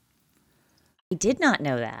know. I did not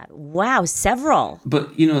know that. Wow, several.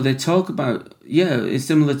 But, you know, they talk about, it's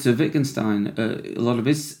similar to Wittgenstein.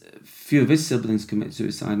 Few of his siblings commit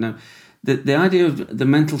suicide. Now, the idea of the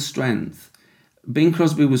mental strength, Bing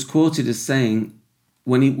Crosby was quoted as saying,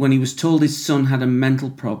 when he was told his son had a mental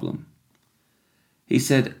problem, he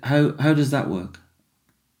said, how does that work?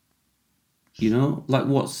 You know, like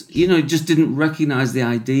he just didn't recognize the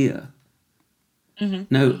idea.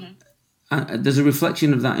 Mm-hmm. Now, there's a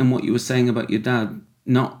reflection of that in what you were saying about your dad,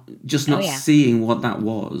 not seeing what that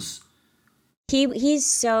was. He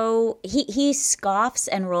scoffs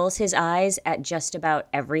and rolls his eyes at just about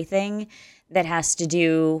everything that has to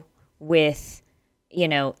do with, you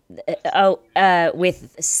know,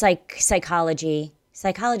 with psychology.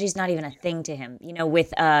 Psychology is not even a thing to him. You know,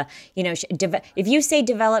 with you know, if you say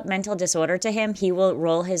developmental disorder to him, he will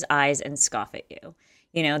roll his eyes and scoff at you.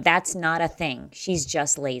 You know, that's not a thing. She's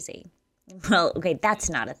just lazy. Well, okay, that's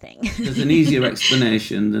not a thing. There's an easier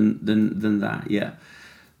explanation than that, yeah.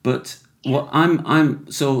 But what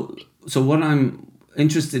what I'm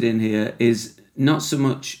interested in here is not so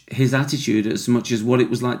much his attitude as much as what it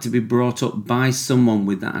was like to be brought up by someone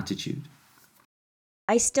with that attitude.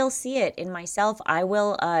 I still see it in myself. I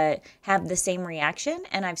will have the same reaction,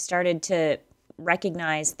 and I've started to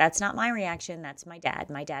recognize that's not my reaction. That's my dad.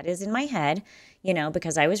 My dad is in my head, you know,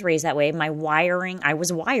 because I was raised that way. My wiring, I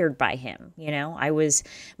was wired by him. You know,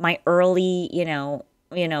 my early,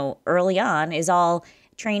 early on is all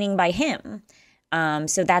training by him.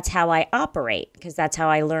 So that's how I operate, because that's how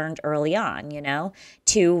I learned early on, you know,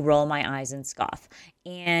 to roll my eyes and scoff.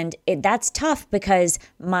 And that's tough because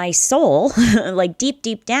my soul, like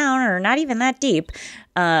deep down, or not even that deep,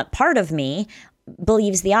 part of me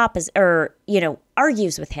believes the opposite, or, you know,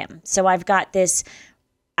 argues with him. So I've got this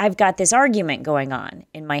I've got this argument going on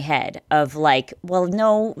in my head of like, well,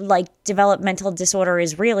 no, like developmental disorder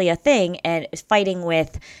is really a thing, and fighting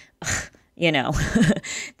with, you know,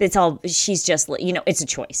 it's all, she's just, you know, it's a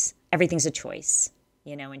choice. Everything's a choice,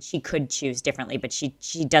 you know, and she could choose differently, but she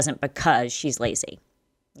doesn't because she's lazy,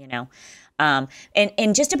 you know.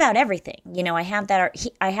 And just about everything, you know, I have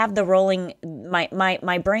the rolling,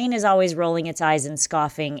 my brain is always rolling its eyes and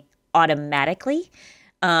scoffing automatically,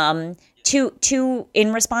 to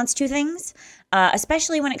in response to things,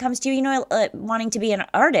 especially when it comes to, you know, wanting to be an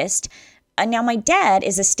artist. Now my dad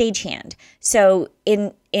is a stagehand, so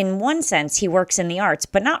in one sense he works in the arts,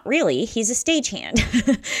 but not really. He's a stagehand.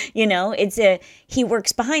 You know, he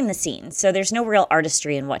works behind the scenes, so there's no real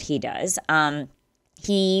artistry in what he does.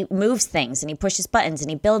 He moves things and he pushes buttons and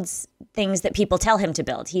he builds things that people tell him to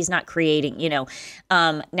build. He's not creating, you know.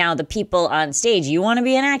 Now the people on stage, you want to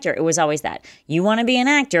be an actor. It was always that. You want to be an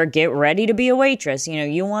actor, get ready to be a waitress. You know,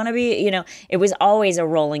 you want to be, you know, it was always a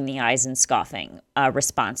rolling the eyes and scoffing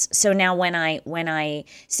response. So now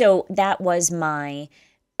so that was my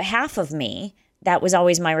half of me. That was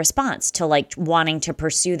always my response to like wanting to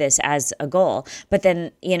pursue this as a goal. But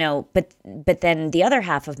then, you know, but then the other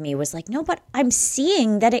half of me was like, no, but I'm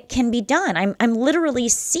seeing that it can be done. I'm literally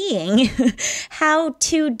seeing how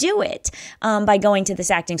to do it by going to this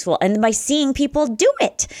acting school and by seeing people do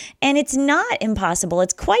it. And it's not impossible.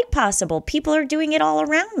 It's quite possible. People are doing it all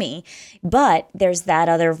around me. But there's that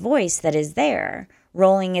other voice that is there,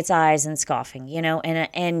 rolling its eyes and scoffing, you know,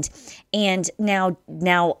 and now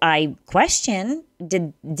I question,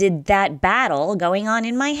 did that battle going on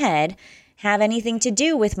in my head have anything to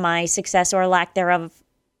do with my success or lack thereof,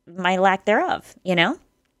 you know?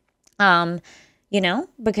 You know,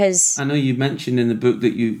 because I know you mentioned in the book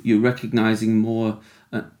that you're recognizing more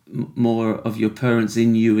of your parents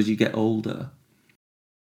in you as you get older.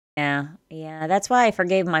 Yeah, that's why I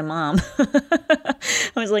forgave my mom. I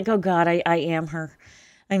was like, oh God, I am her.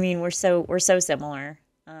 I mean, we're so similar.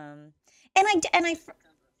 And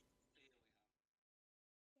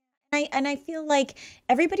I feel like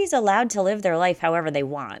everybody's allowed to live their life however they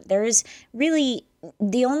want. There is really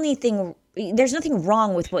there's nothing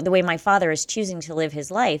wrong with the way my father is choosing to live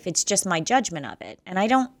his life. It's just my judgment of it. And I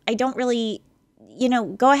don't really, you know,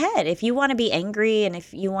 go ahead. If you want to be angry and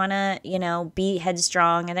if you want to, you know, be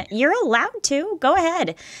headstrong, and you're allowed to, go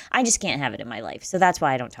ahead. I just can't have it in my life. So that's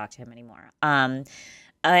why I don't talk to him anymore.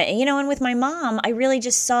 You know, and with my mom, I really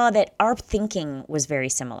just saw that our thinking was very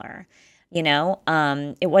similar. You know,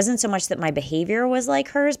 it wasn't so much that my behavior was like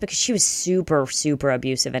hers, because she was super, super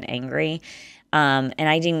abusive and angry. And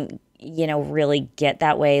I didn't, you know, really get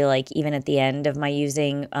that way, like even at the end of my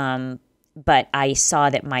using. But I saw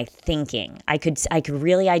that my thinking, I could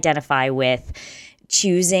really identify with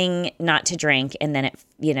choosing not to drink, and then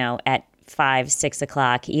at 5, 6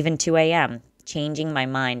 o'clock, even 2 a.m., changing my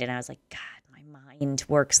mind. And I was like, God,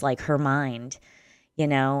 works like her mind. You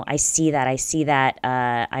know, I see that.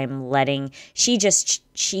 I'm letting, she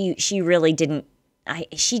really didn't,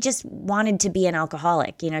 she just wanted to be an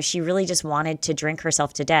alcoholic. You know, she really just wanted to drink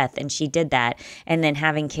herself to death, and she did that. And then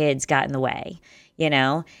having kids got in the way, you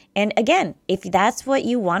know. And again, if that's what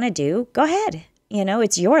you want to do, go ahead. You know,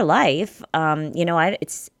 it's your life. You know, I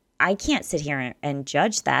can't sit here and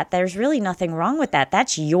judge that. There's really nothing wrong with that.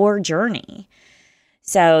 That's your journey.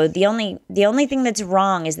 So the only thing that's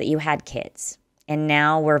wrong is that you had kids, and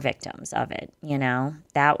now we're victims of it. You know,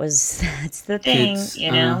 that's the thing. Kids,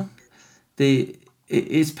 you know,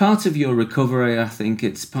 it's part of your recovery. I think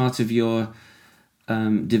it's part of your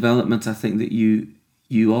development. I think that you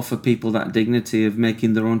offer people that dignity of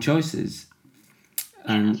making their own choices,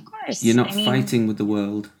 and of course, you're not fighting with the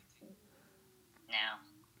world.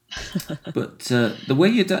 No. But the way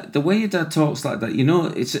your dad talks like that, you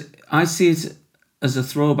know, I see it as a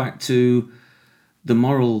throwback to the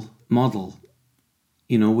moral model,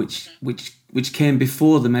 you know, which came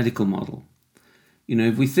before the medical model. You know,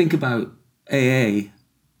 if we think about AA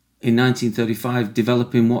in 1935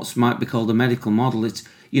 developing what might be called a medical model, it's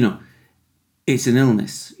an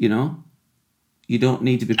illness, you know. You don't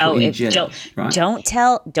need to be put in jail, right?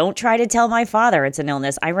 Don't try to tell my father it's an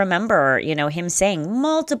illness. I remember, you know, him saying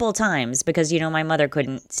multiple times, because, you know, my mother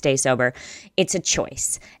couldn't stay sober, it's a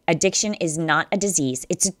choice. Addiction is not a disease.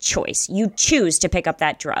 It's a choice. You choose to pick up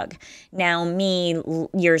that drug. Now, me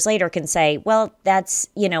years later can say, well, that's,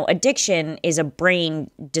 you know, addiction is a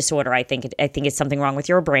brain disorder. I think it's something wrong with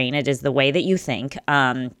your brain. It is the way that you think.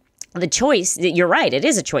 The choice, you're right, it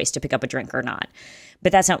is a choice to pick up a drink or not.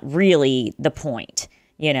 But that's not really the point,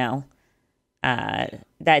 you know.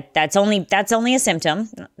 That's only a symptom,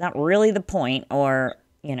 not really the point, or,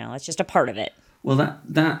 you know, it's just a part of it. Well,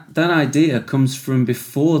 that idea comes from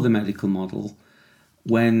before the medical model,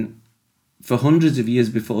 when for hundreds of years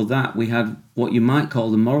before that, we had what you might call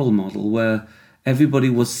the moral model, where everybody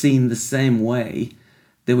was seen the same way.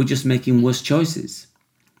 They were just making worse choices.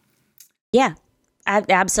 Yeah,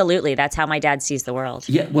 absolutely. That's how my dad sees the world.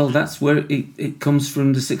 Yeah, well, that's where it comes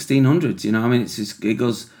from, the 1600s. I mean, it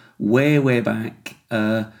goes way, way back,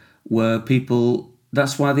 where people,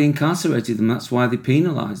 that's why they incarcerated them, that's why they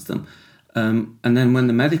penalised them. And then when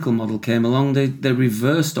the medical model came along, they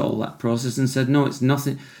reversed all that process and said, no, it's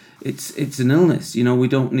nothing. It's an illness. We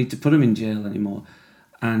don't need to put them in jail anymore.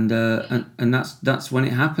 And that's when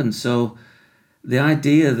it happened. So the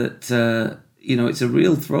idea that, it's a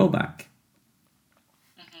real throwback.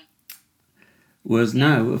 Whereas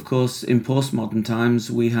now, of course, in postmodern times,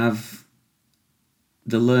 we have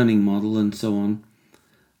the learning model and so on.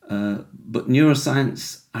 But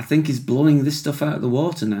neuroscience, I think, is blowing this stuff out of the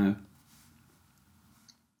water now.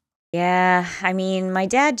 Yeah, I mean, my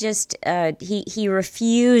dad just he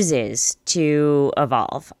refuses to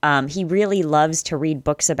evolve. He really loves to read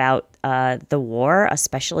books about the war,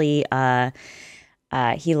 especially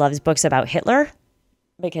he loves books about Hitler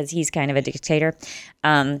because he's kind of a dictator.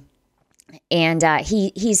 And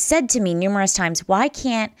he's said to me numerous times, why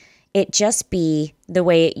can't it just be the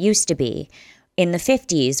way it used to be in the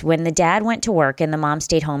 50s when the dad went to work and the mom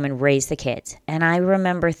stayed home and raised the kids? And I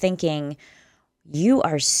remember thinking, you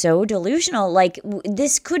are so delusional. Like,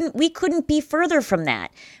 we couldn't be further from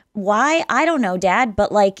that. Why? I don't know, Dad,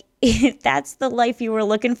 but like, if that's the life you were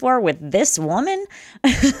looking for with this woman,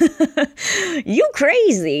 you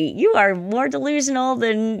crazy. You are more delusional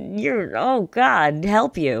than oh God,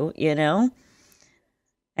 help you,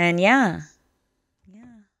 And yeah.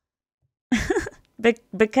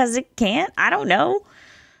 Because it can't. I don't know.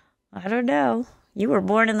 You were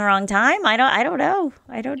born in the wrong time. I don't know.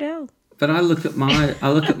 But I look at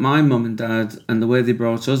my mum and dad and the way they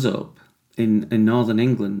brought us up in northern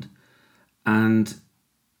England, and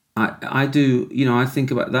I do, I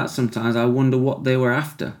think about that sometimes. I wonder what they were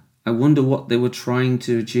after. I wonder what they were trying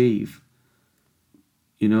to achieve.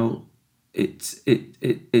 It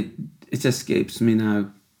escapes me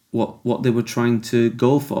now what they were trying to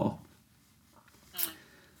go for.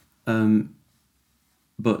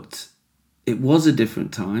 But it was a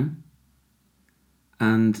different time,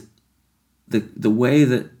 and the way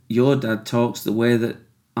that your dad talks, the way that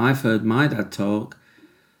I've heard my dad talk,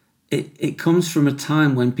 it comes from a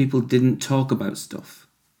time when people didn't talk about stuff.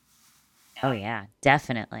 Oh yeah,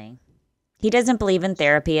 definitely. He doesn't believe in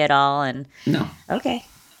therapy at all, and no. Okay.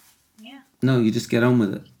 Yeah. No, you just get on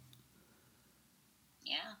with it.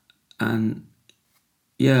 Yeah. And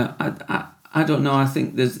yeah, I don't know. I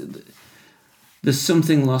think there's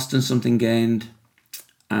something lost and something gained,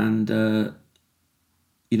 and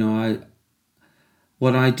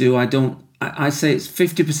what I do, I say it's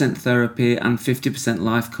 50% therapy and 50%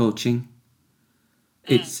 life coaching.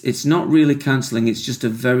 It's not really counselling, it's just a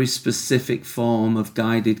very specific form of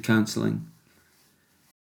guided counselling.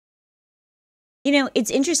 It's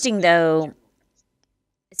interesting though.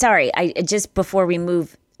 Sorry, I just before we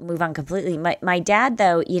move on completely. My dad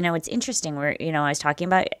though, it's interesting where, I was talking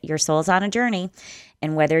about your soul's on a journey,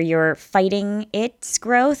 and whether you're fighting its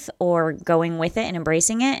growth or going with it and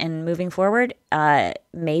embracing it and moving forward,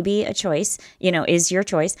 maybe a choice, is your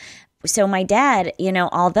choice. So my dad,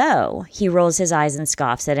 although he rolls his eyes and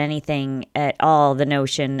scoffs at anything at all, the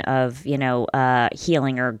notion of,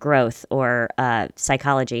 healing or growth or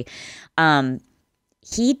psychology,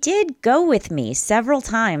 he did go with me several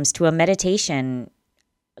times to a meditation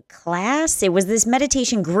class. It was this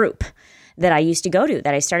meditation group that I used to go to,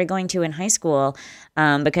 that I started going to in high school,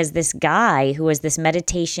 because this guy who was this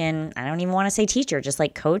meditation, I don't even want to say teacher, just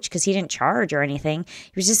like coach, because he didn't charge or anything.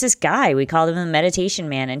 He was just this guy. We called him a meditation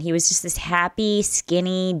man. And he was just this happy,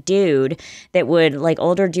 skinny dude that would, like,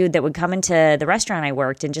 older dude that would come into the restaurant I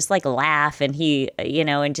worked and just like laugh. And he,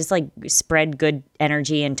 and just like spread good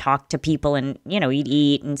energy and talk to people, and, he'd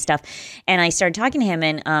eat and stuff. And I started talking to him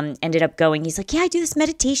and ended up going. He's like, yeah, I do this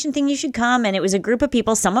meditation thing. You should come. And it was a group of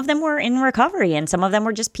people. Some of them were in recovery, and some of them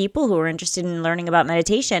were just people who were interested in learning about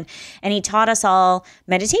meditation. And he taught us all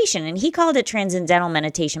meditation, and he called it transcendental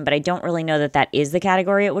meditation, but I don't really know that is the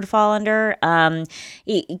category it would fall under. And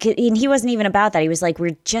he wasn't even about that. He was like,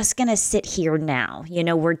 we're just going to sit here now.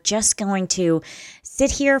 We're just going to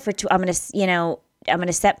sit here for I'm going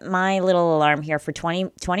to set my little alarm here for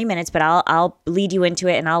 20 minutes, but I'll lead you into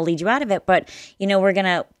it and I'll lead you out of it. But, we're going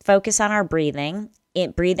to focus on our breathing.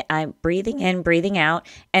 I'm breathing in, breathing out.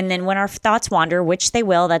 And then when our thoughts wander, which they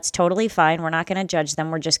will, that's totally fine. We're not going to judge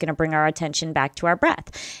them. We're just going to bring our attention back to our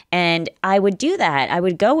breath. And I would do that. I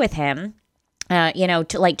would go with him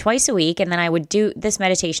like twice a week. And then I would do this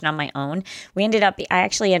meditation on my own. I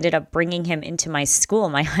actually ended up bringing him into my school,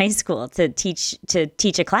 my high school, to teach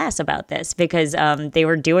a class about this because they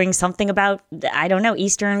were doing something about, I don't know,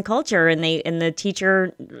 Eastern culture. And the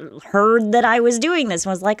teacher heard that I was doing this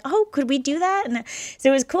and was like, oh, could we do that? And so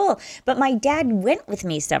it was cool. But my dad went with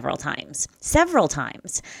me several times.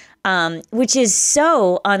 Which is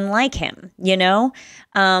so unlike him,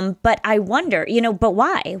 but I wonder, but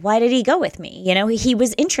why? Why did he go with me? He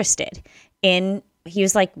was interested he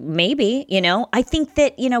was like, maybe, I think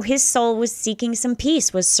that, his soul was seeking some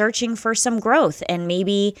peace, was searching for some growth. And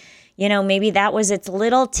maybe that was its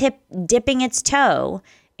little dipping its toe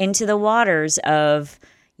into the waters of,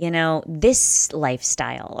 this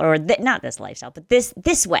lifestyle or not this lifestyle, but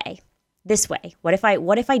this way. What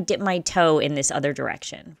if I dip my toe in this other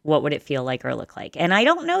direction? What would it feel like or look like? And I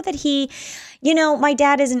don't know that he, my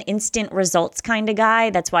dad is an instant results kind of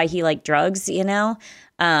guy. That's why he liked drugs, and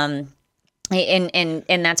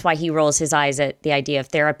that's why he rolls his eyes at the idea of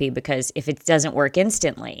therapy, because if it doesn't work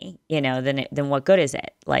instantly, then what good is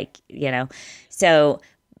it? But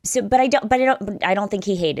I don't think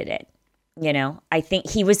he hated it. I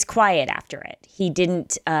think he was quiet after it. He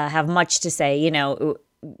didn't have much to say,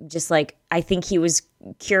 just like, I think he was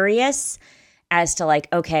curious as to like,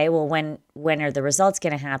 okay, well, when are the results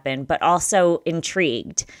going to happen? But also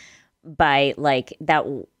intrigued by like that,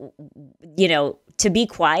 to be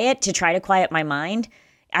quiet, to try to quiet my mind.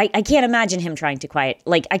 I can't imagine him trying to quiet.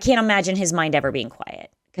 Like, I can't imagine his mind ever being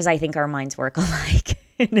quiet because I think our minds work alike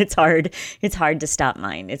and it's hard to stop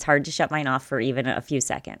mine. It's hard to shut mine off for even a few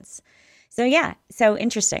seconds. So yeah. So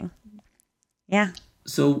interesting. Yeah.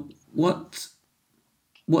 So what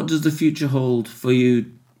does the future hold for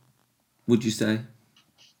you, would you say?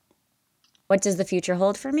 What does the future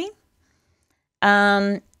hold for me?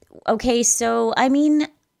 Okay, so I mean,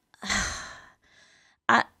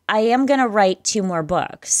 I am going to write 2 more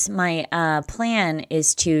books. My plan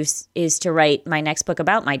is to write my next book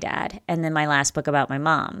about my dad and then my last book about my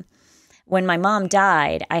mom. When my mom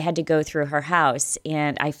died, I had to go through her house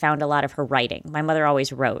and I found a lot of her writing. My mother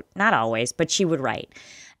always wrote, not always, but she would write.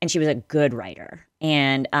 And she was a good writer.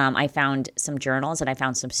 And I found some journals and I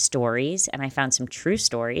found some stories and I found some true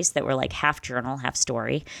stories that were like half journal, half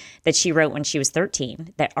story that she wrote when she was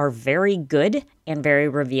 13 that are very good and very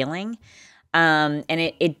revealing. And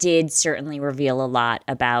it did certainly reveal a lot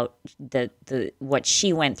about the what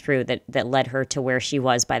she went through that led her to where she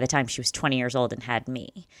was by the time she was 20 years old and had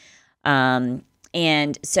me.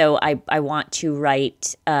 And so I want to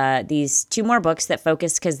write these 2 more books that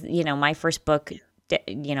focus, because, my first book,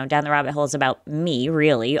 Down the Rabbit Hole, is about me,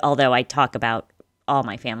 really, although I talk about all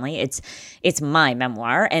my family. It's my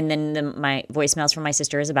memoir. And then my voicemails from my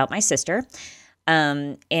sister is about my sister.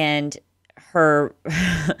 And her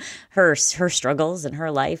struggles and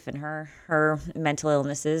her life and her mental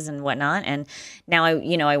illnesses and whatnot. And now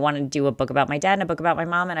I want to do a book about my dad and a book about my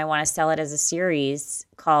mom, and I want to sell it as a series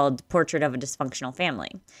called Portrait of a Dysfunctional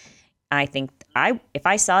Family. I think if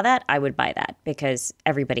I saw that, I would buy that, because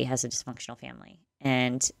everybody has a dysfunctional family.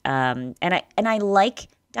 And I like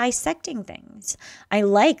dissecting things. I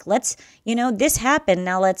like, this happened.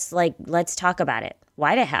 Now let's talk about it.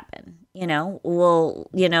 Why'd it happen?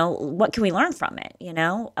 What can we learn from it?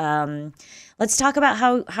 Let's talk about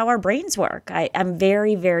how our brains work. I'm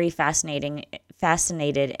very, very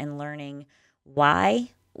fascinated in learning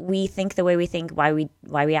why we think the way we think, why we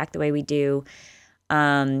act the way we do.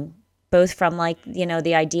 Both from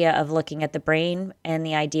the idea of looking at the brain and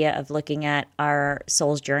the idea of looking at our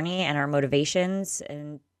soul's journey and our motivations.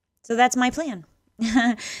 And so that's my plan.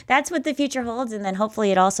 That's what the future holds. And then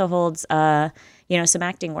hopefully it also holds, some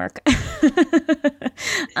acting work.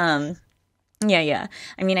 Yeah.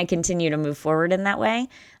 I mean, I continue to move forward in that way.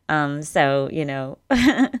 So,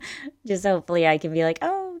 just hopefully I can be like,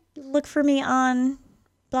 oh, look for me on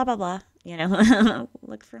blah, blah, blah,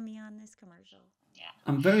 look for me on this commercial.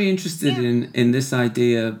 I'm very interested in this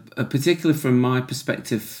idea, particularly from my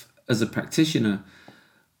perspective as a practitioner,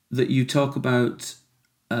 that you talk about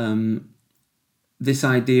this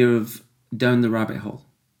idea of down the rabbit hole.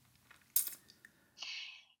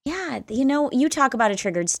 Yeah, you talk about a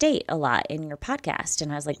triggered state a lot in your podcast,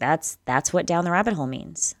 and I was like, that's what down the rabbit hole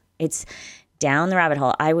means. It's down the rabbit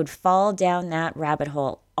hole. I would fall down that rabbit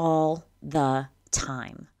hole all the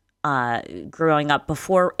time. Growing up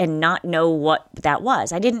before and not know what that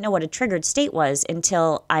was. I didn't know what a triggered state was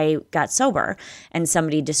until I got sober and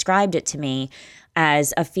somebody described it to me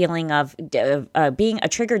as a feeling of being a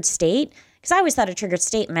triggered state. Because I always thought a triggered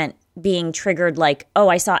state meant being triggered like, oh,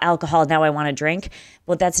 I saw alcohol, now I want to drink.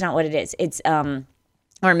 Well, that's not what it is. It's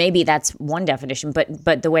or maybe that's one definition,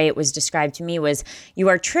 but the way it was described to me was you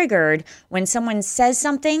are triggered when someone says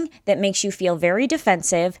something that makes you feel very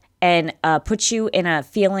defensive and puts you in a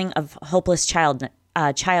feeling of hopeless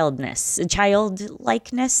childlikeness,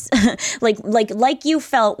 like you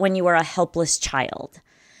felt when you were a helpless child.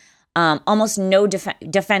 Almost no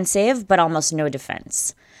defensive, but almost no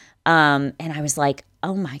defense. And I was like,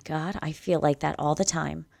 oh my God, I feel like that all the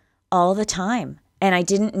time. And I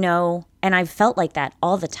didn't know, and I felt like that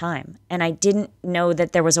all the time. And I didn't know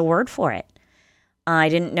that there was a word for it. I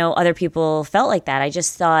didn't know other people felt like that. I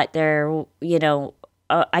just thought you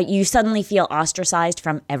suddenly feel ostracized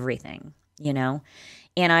from everything,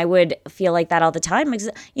 And I would feel like that all the time.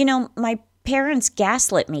 My parents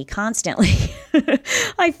gaslit me constantly.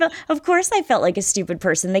 Of course I felt like a stupid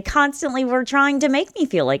person. They constantly were trying to make me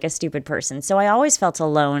feel like a stupid person. So I always felt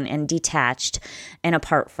alone and detached and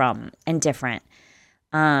apart from and different.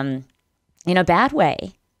 In a bad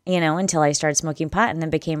way, until I started smoking pot and then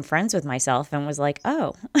became friends with myself and was like,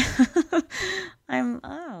 oh,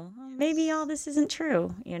 maybe all this isn't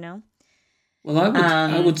true, Well,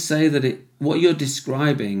 I would say that what you're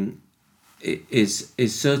describing is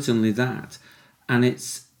certainly that, and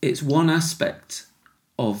it's one aspect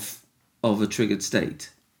of a triggered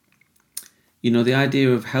state. The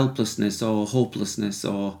idea of helplessness or hopelessness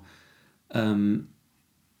or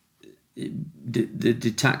the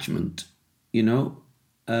detachment,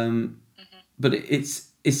 but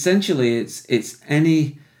it's essentially it's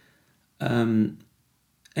any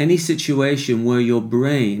situation where your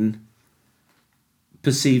brain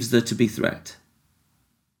perceives there to be threat.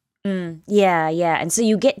 Yeah. And so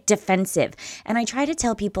you get defensive. And I try to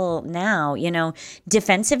tell people now,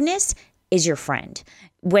 defensiveness is your friend.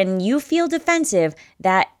 When you feel defensive,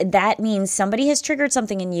 that means somebody has triggered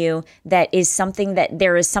something in you that is something that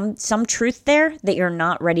there is some truth there that you're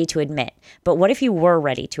not ready to admit. But what if you were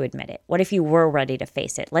ready to admit it? What if you were ready to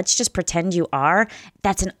face it? Let's just pretend you are.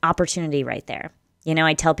 That's an opportunity right there.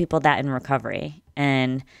 I tell people that in recovery.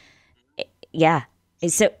 And yeah.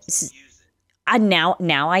 So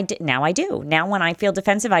now I do. Now when I feel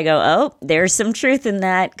defensive, I go, oh, there's some truth in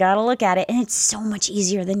that. Gotta look at it. And it's so much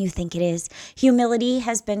easier than you think it is. Humility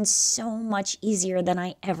has been so much easier than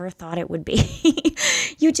I ever thought it would be.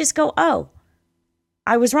 You just go, oh,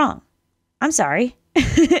 I was wrong. I'm sorry.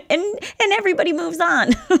 and everybody moves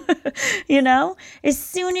on. As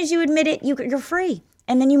soon as you admit it, you're free.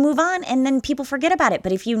 And then you move on and then people forget about it.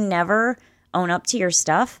 But if you never own up to your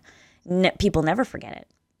stuff, people never forget it.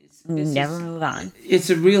 Never move on.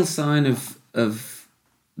 It's a real sign of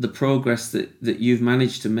the progress that you've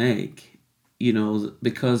managed to make,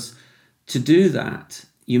 because to do that,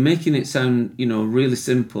 you're making it sound, really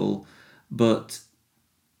simple, but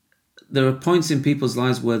there are points in people's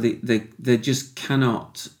lives where they just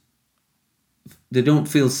cannot, they don't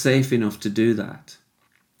feel safe enough to do that.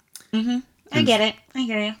 Mm-hmm. I get it. I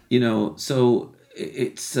hear you. So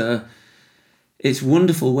it's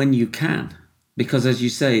wonderful when you can. Because, as you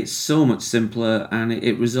say, it's so much simpler and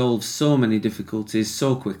it resolves so many difficulties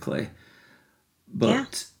so quickly.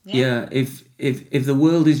 But if the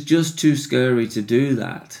world is just too scary to do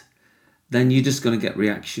that, then you're just going to get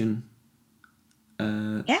reaction.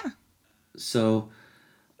 So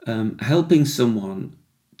helping someone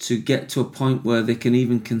to get to a point where they can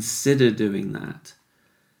even consider doing that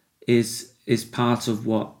is part of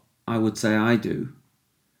what I would say I do.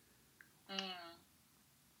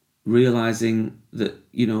 Realizing that,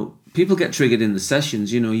 people get triggered in the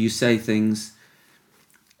sessions, you say things,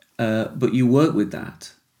 but you work with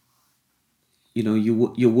that.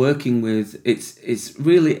 You're working with, it's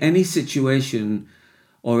really any situation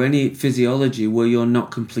or any physiology where you're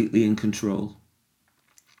not completely in control.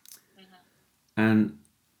 And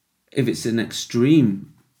if it's an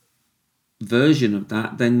extreme version of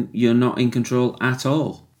that, then you're not in control at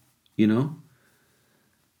all,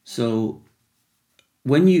 So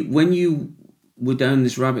when you were down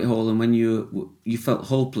this rabbit hole and when you felt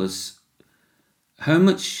hopeless, how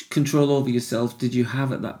much control over yourself did you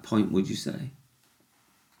have at that point, would you say?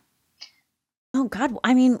 Oh, God.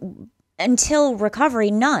 I mean, until recovery,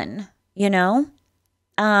 none,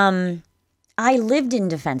 I lived in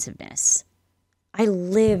defensiveness.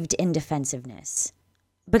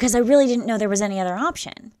 Because I really didn't know there was any other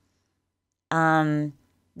option. I'm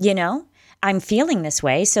feeling this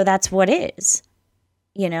way, so that's what is.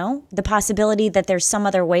 The possibility that there's some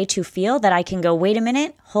other way to feel, that I can go, wait a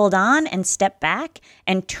minute, hold on and step back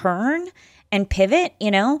and turn and pivot,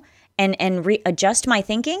 and readjust my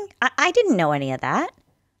thinking. I didn't know any of that.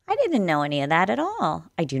 I didn't know any of that at all.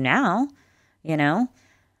 I do now, and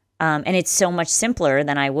it's so much simpler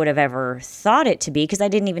than I would have ever thought it to be because I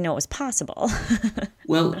didn't even know it was possible.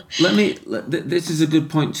 Well, this is a good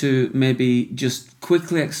point to maybe just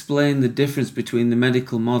quickly explain the difference between the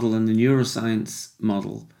medical model and the neuroscience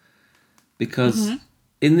model. Because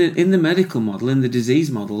in the medical model, in the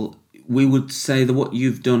disease model, we would say that what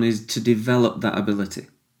you've done is to develop that ability.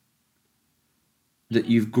 That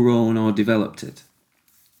you've grown or developed it.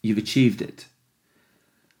 You've achieved it.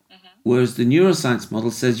 Whereas the neuroscience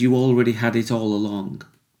model says you already had it all along,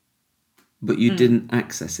 but you didn't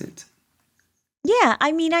access it. Yeah,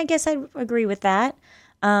 I mean, I guess I agree with that.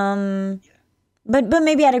 But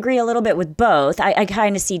maybe I'd agree a little bit with both. I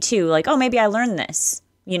kind of see too, like, oh, maybe I learned this.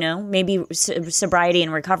 You know, maybe sobriety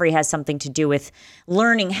and recovery has something to do with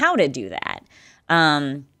learning how to do that.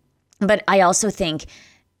 But I also think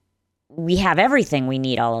we have everything we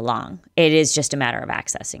need all along. It is just a matter of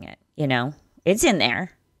accessing it. You know, it's in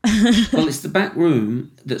there. Well, it's the back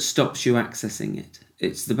room that stops you accessing it.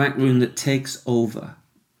 It's the back room that takes over.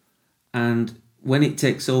 And when it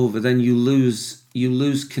takes over, then you lose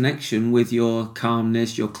connection with your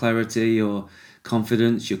calmness, your clarity, your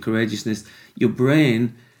confidence, your courageousness. Your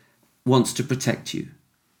brain wants to protect you.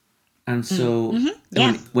 And so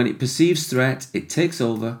when it perceives threat, it takes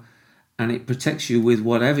over and it protects you with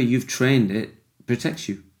whatever you've trained it protects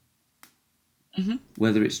you.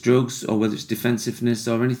 Whether it's drugs or whether it's defensiveness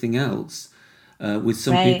or anything else. With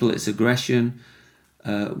some people, it's aggression.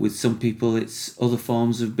 With some people, it's other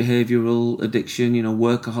forms of behavioral addiction, you know,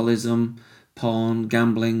 workaholism, porn,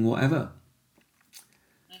 gambling, whatever.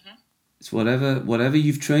 It's whatever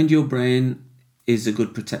you've trained your brain is a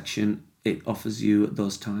good protection it offers you at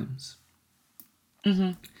those times.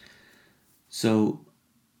 So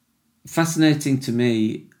fascinating to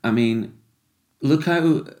me. I mean, look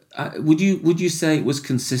how would you say it was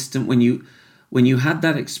consistent when you had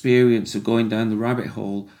that experience of going down the rabbit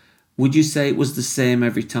hole? Would you say it was the same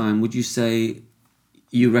every time? Would you say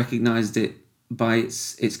you recognized it by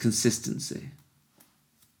its consistency?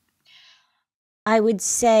 I would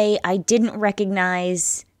say I didn't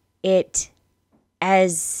recognize it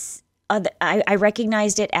as I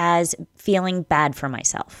recognized it as feeling bad for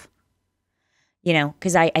myself. You know,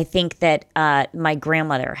 because I think that my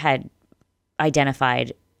grandmother had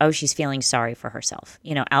identified, oh, she's feeling sorry for herself,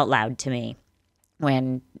 you know, out loud to me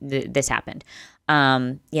when this happened.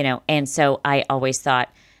 You know, and so I always thought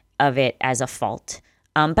of it as a fault.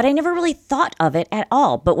 But I never really thought of it at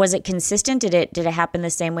all. But was it consistent? Did it happen the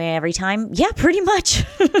same way every time? Yeah, pretty much.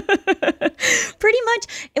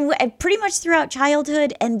 Pretty much throughout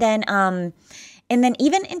childhood, and then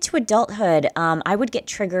even into adulthood, I would get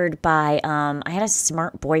triggered by, I had a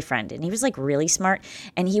smart boyfriend and he was like really smart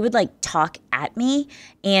and he would like talk at me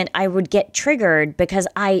and I would get triggered because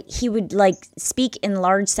he would like speak in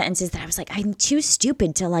large sentences that I was like, I'm too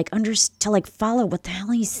stupid to like follow what the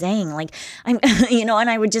hell he's saying. Like I'm, you know, and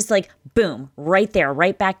I would just like, boom, right there,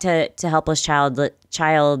 right back to helpless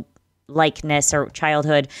childlikeness or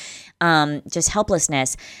childhood, just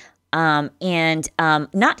helplessness. And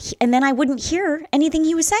then I wouldn't hear anything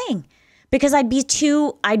he was saying because I'd be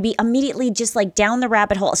immediately just like down the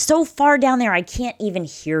rabbit hole, so far down there, I can't even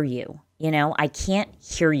hear you. You know, I can't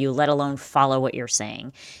hear you, let alone follow what you're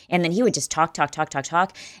saying. And then he would just talk.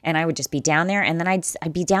 And I would just be down there. And then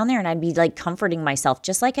I'd be down there and I'd be like comforting myself,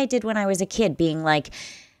 just like I did when I was a kid, being like,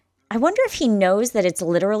 I wonder if he knows that it's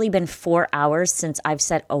literally been 4 hours since I've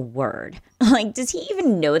said a word. Like, does he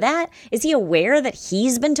even know that? Is he aware that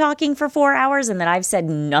he's been talking for 4 hours and that I've said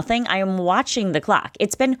nothing? I am watching the clock.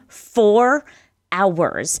 It's been 4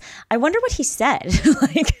 hours. I wonder what he said.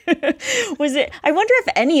 Like, I wonder if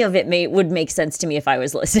any of it would make sense to me if I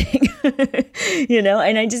was listening, you know,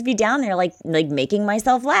 and I'd just be down there, like making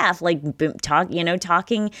myself laugh, like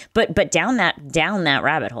talking, but down that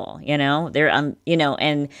rabbit hole, you know, you know,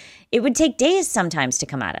 and it would take days sometimes to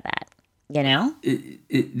come out of that, you know?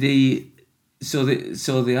 So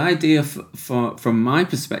the idea from my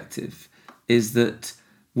perspective is that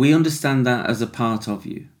we understand that as a part of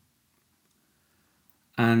you.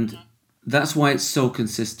 And that's why it's so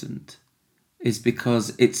consistent, is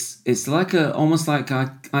because it's like almost like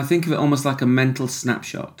I think of it almost like a mental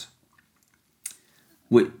snapshot.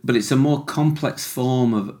 But it's a more complex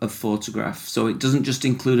form of photograph. So it doesn't just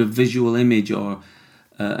include a visual image or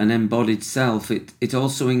an embodied self. It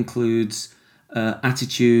also includes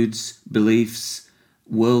attitudes, beliefs,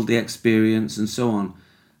 worldly experience, and so on.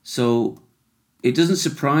 So it doesn't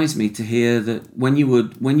surprise me to hear that when you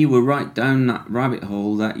were right down that rabbit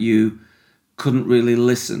hole that you couldn't really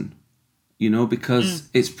listen, you know, because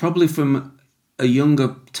it's probably from a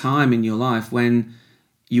younger time in your life when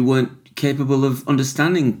you weren't capable of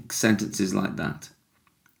understanding sentences like that.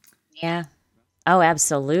 Yeah. Oh,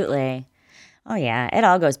 absolutely. Oh, yeah. It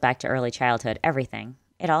all goes back to early childhood. Everything.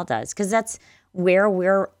 It all does. Because that's where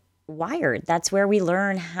we're wired. That's where we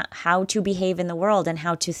learn how to behave in the world and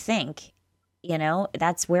how to think.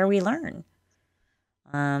 That's where we learn.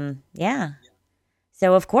 Yeah.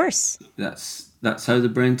 So, of course. That's how the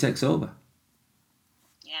brain takes over.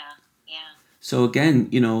 Yeah. Yeah. So again,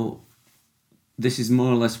 this is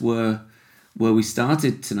more or less where we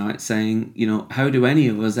started tonight, saying, how do any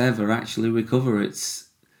of us ever actually recover? It's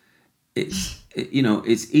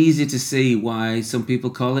easy to see why some people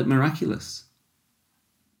call it miraculous.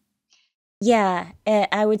 Yeah,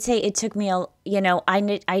 I would say it took me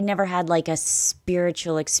I never had like a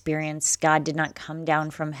spiritual experience. God did not come down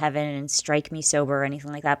from heaven and strike me sober or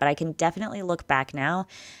anything like that. But I can definitely look back now,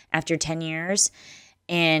 after 10 years,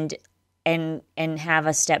 and have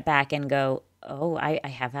a step back and go, oh, I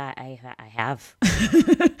have I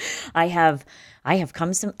have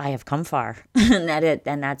come far,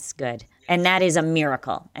 and that's good, and that is a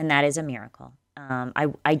miracle,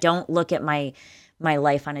 I don't look at my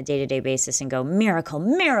life on a day-to-day basis and go, miracle,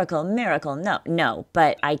 miracle, miracle. No,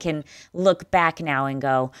 but I can look back now and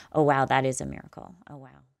go, oh wow, that is a miracle. Oh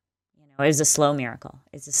wow, it was a slow miracle.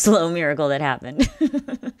 It's a slow miracle that happened.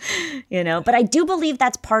 But I do believe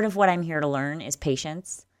that's part of what I'm here to learn is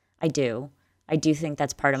patience. I do think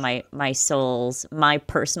that's part of my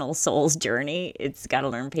personal soul's journey. It's got to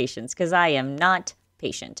learn patience, because I am not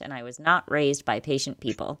patient, and I was not raised by patient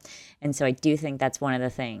people. And so I do think that's one of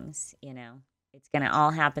the things, it's going to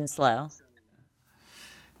all happen slow.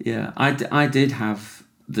 Yeah, I did have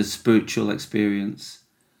the spiritual experience.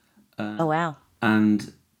 Oh, wow.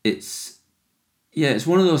 And it's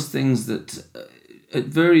one of those things that at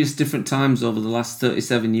various different times over the last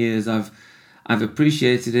 37 years, I've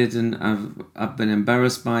appreciated it, and I've been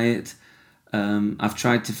embarrassed by it. I've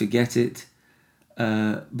tried to forget it.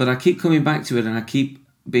 But I keep coming back to it, and I keep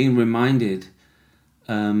being reminded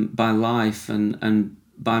by life and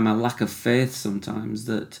by my lack of faith sometimes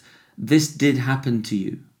that this did happen to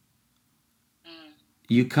you.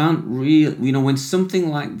 You can't when something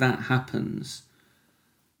like that happens.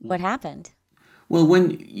 What happened? Well,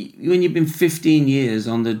 when you've been 15 years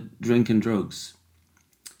on the drink and drugs.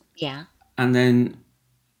 Yeah. And then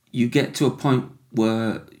you get to a point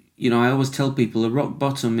where, I always tell people a rock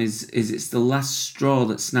bottom is it's the last straw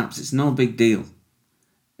that snaps. It's no big deal.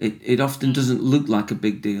 It often doesn't look like a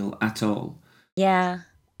big deal at all. Yeah,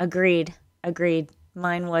 agreed.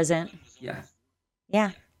 Mine wasn't. Yeah.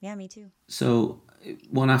 Yeah, me too. So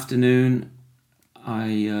one afternoon,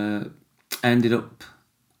 I ended up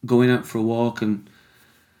going out for a walk, and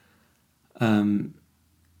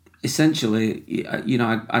essentially,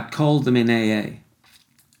 I'd called them in AA,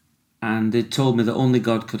 and they told me that only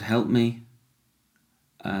God could help me,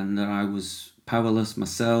 and that I was powerless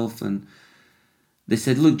myself, and they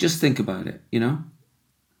said, look, just think about it,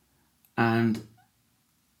 and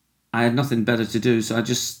I had nothing better to do, so I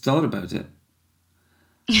just thought about it.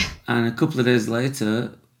 And a couple of days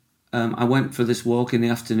later, I went for this walk in the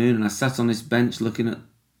afternoon, and I sat on this bench looking at,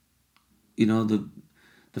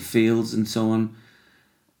 the fields and so on,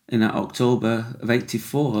 in that October of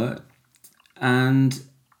 84, and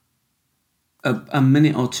a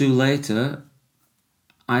minute or two later,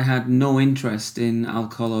 I had no interest in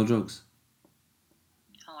alcohol or drugs.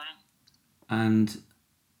 Oh, wow. And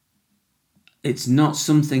it's not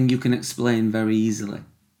something you can explain very easily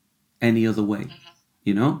any other way.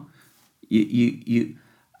 Mm-hmm.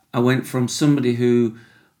 I went from somebody who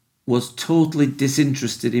was totally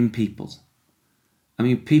disinterested in people. I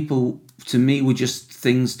mean, people to me were just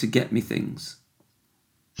things to get me things.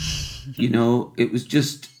 It was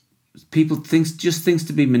just things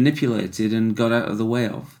to be manipulated and got out of the way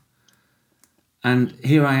of. And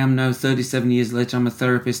here I am now, 37 years later. I'm a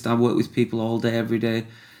therapist. I work with people all day, every day.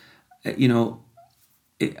 I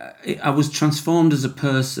was transformed as a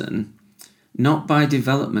person, not by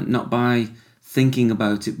development, not by thinking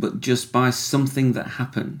about it, but just by something that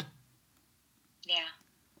happened. Yeah.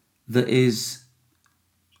 That is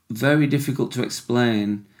very difficult to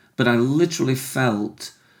explain, but I literally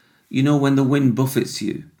felt, when the wind buffets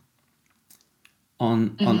you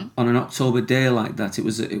on an October day like that, it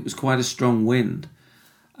was quite a strong wind,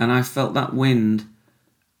 and I felt that wind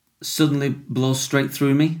suddenly blow straight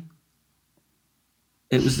through me.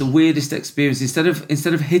 It was the weirdest experience. Instead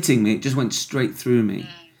of hitting me, it just went straight through me,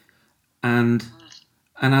 and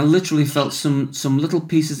I literally felt some little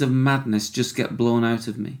pieces of madness just get blown out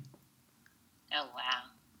of me. Oh, wow.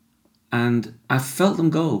 And I felt them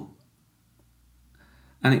go.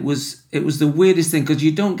 And it was the weirdest thing, because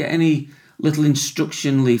you don't get any little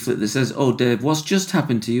instruction leaflet that says, oh, Dave, what's just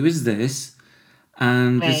happened to you is this,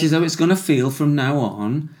 and This is how it's going to feel from now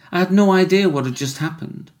on. I had no idea what had just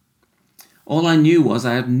happened. All I knew was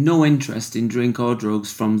I had no interest in drink or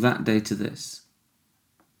drugs from that day to this.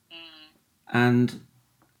 And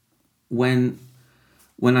when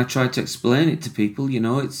I tried to explain it to people,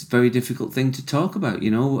 it's a very difficult thing to talk about.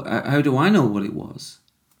 How do I know what it was?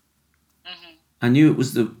 I knew it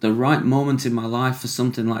was the right moment in my life for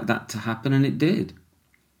something like that to happen, and it did.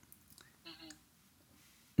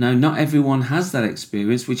 Now, not everyone has that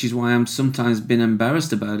experience, which is why I'm sometimes been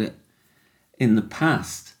embarrassed about it in the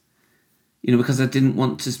past. Because I didn't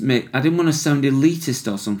want to sound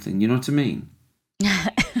elitist or something. You know what I mean?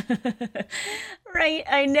 Right.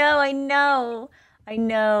 I know.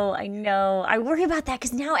 I worry about that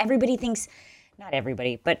because now everybody thinks, not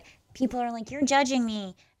everybody, but people are like, you're judging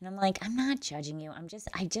me. And I'm like, I'm not judging you.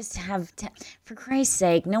 I just have, for Christ's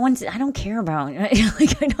sake, I don't care about,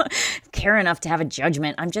 like, I don't care enough to have a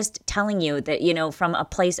judgment. I'm just telling you that, from a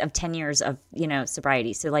place of 10 years of,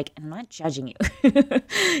 sobriety. So like, I'm not judging you.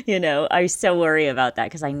 I so worry about that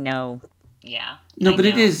because I know. Yeah. No, but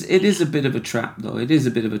it is a bit of a trap though. It is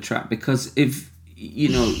a bit of a trap because if,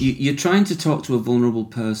 you're trying to talk to a vulnerable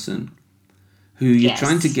person who you're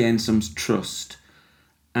trying to gain some trust.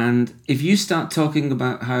 And if you start talking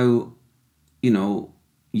about how,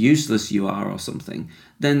 useless you are or something,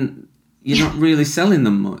 then you're not really selling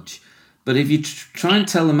them much. But if you try and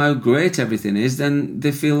tell them how great everything is, then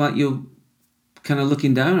they feel like you're kind of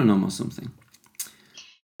looking down on them or something.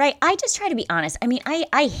 Right. I just try to be honest. I mean,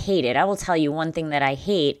 I hate it. I will tell you one thing that I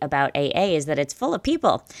hate about AA is that it's full of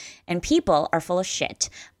people, and people are full of shit.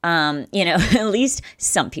 At least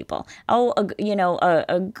some people.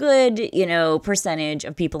 A good, percentage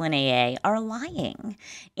of people in AA are lying.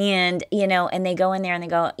 And, and they go in there and they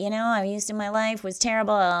go, I used to, my life was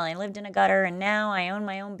terrible. I lived in a gutter and now I own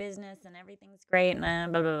my own business and everything's great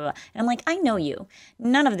and blah, blah, blah. And I'm like, I know you.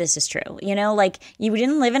 None of this is true. Like you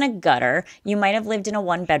didn't live in a gutter. You might have lived in a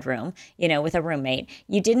 1-bedroom, with a roommate.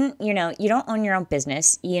 You didn't, you don't own your own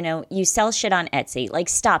business. You sell shit on Etsy. Like,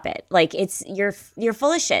 stop it. Like you're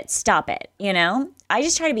full of shit. Stop it. I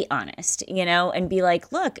just try to be honest, and be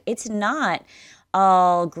like, look, it's not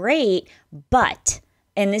all great, but,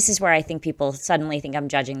 and this is where I think people suddenly think I'm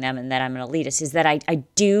judging them and that I'm an elitist, is that I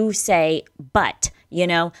do say, but,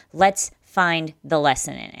 let's find the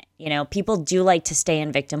lesson in it. People do like to stay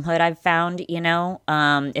in victimhood, I've found,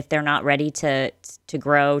 if they're not ready to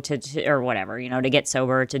grow, to or whatever, to get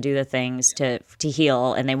sober, to do the things, to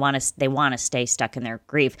heal, and they want to stay stuck in their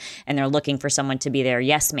grief, and they're looking for someone to be their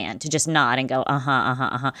yes man, to just nod and go,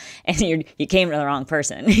 and you came to the wrong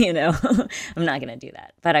person, I'm not going to do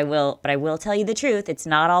that. But I will tell you the truth. It's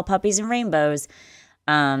not all puppies and rainbows.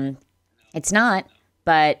 It's not,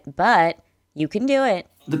 but you can do it.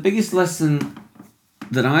 The biggest lesson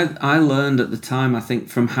that I learned at the time, I think,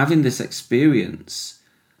 from having this experience,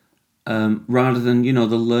 rather than,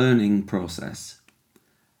 the learning process,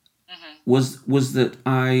 was that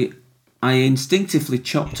I instinctively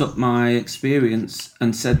chopped up my experience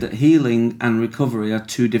and said that healing and recovery are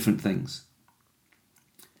two different things.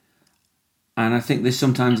 And I think they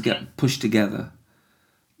sometimes get pushed together.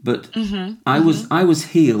 But I was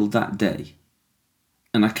healed that day.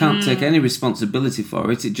 And I can't take any responsibility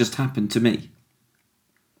for it. It just happened to me.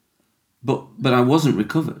 But I wasn't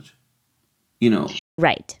recovered,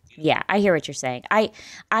 Right. Yeah, I hear what you're saying.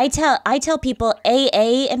 I tell people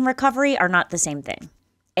AA and recovery are not the same thing.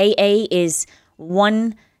 AA is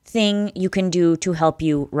one thing you can do to help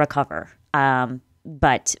you recover.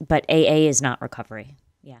 But AA is not recovery.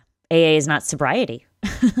 Yeah. AA is not sobriety.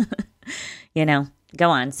 Go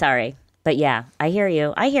on, sorry. But yeah, I hear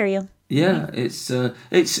you. Yeah, it's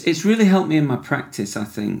really helped me in my practice. I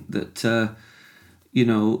think that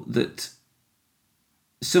that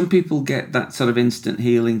some people get that sort of instant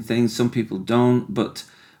healing thing, some people don't. But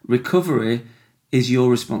recovery is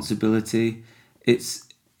your responsibility. It's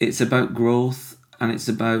about growth, and it's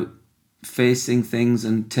about facing things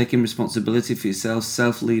and taking responsibility for yourself,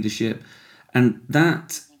 self-leadership, and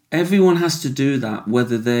that. Everyone has to do that,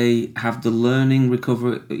 whether they have the learning,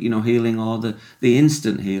 recovery, healing, or the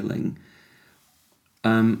instant healing.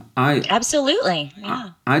 Absolutely. Yeah.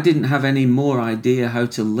 I didn't have any more idea how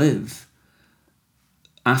to live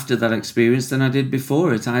after that experience than I did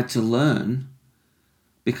before it. I had to learn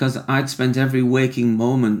because I'd spent every waking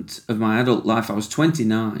moment of my adult life. I was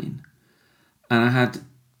 29, and I had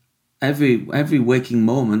every waking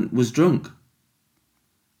moment was drunk.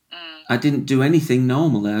 I didn't do anything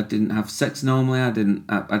normally. I didn't have sex normally. I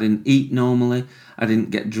didn't eat normally. I didn't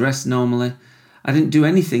get dressed normally. I didn't do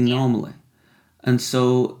anything normally. And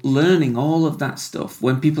so learning all of that stuff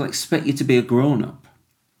when people expect you to be a grown-up,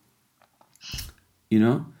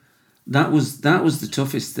 that was the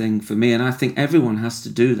toughest thing for me, and I think everyone has to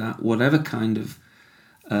do that, whatever kind of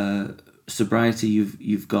sobriety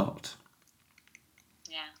you've got.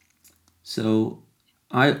 Yeah. So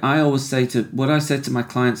I always say what I say to my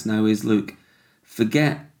clients now is, look,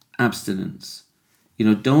 forget abstinence.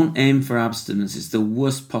 Don't aim for abstinence. It's the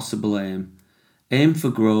worst possible aim. Aim for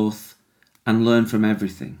growth and learn from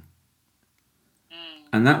everything.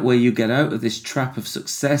 And that way you get out of this trap of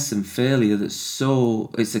success and failure it's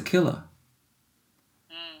a killer.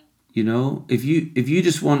 If you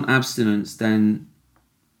just want abstinence, then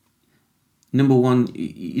number one,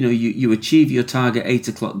 you achieve your target 8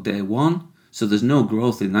 o'clock day one, so there's no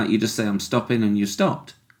growth in that. You just say, I'm stopping, and you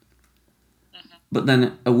stopped. But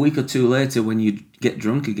then a week or two later, when you get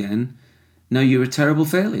drunk again, now you're a terrible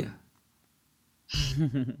failure.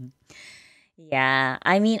 Yeah.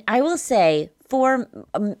 I mean, I will say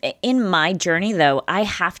in my journey, though, I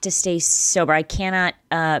have to stay sober. I cannot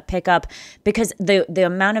pick up, because the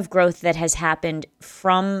amount of growth that has happened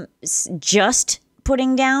from just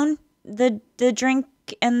putting down the drink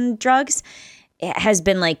and drugs, it has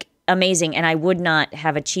been like amazing, and I would not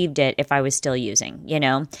have achieved it if I was still using,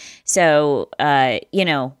 So,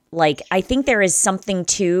 like, I think there is something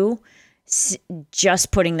to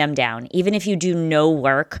just putting them down. Even if you do no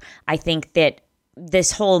work, I think that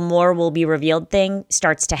this whole more will be revealed thing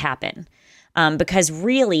starts to happen. Because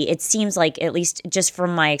really, it seems like, at least just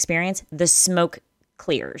from my experience, the smoke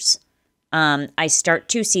clears. I start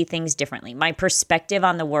to see things differently. My perspective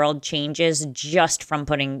on the world changes just from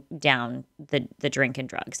putting down the drink and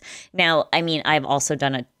drugs. Now, I mean, I've also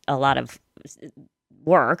done a lot of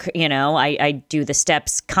work. I do the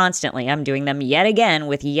steps constantly. I'm doing them yet again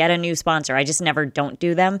with yet a new sponsor. I just never don't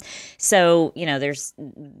do them. So,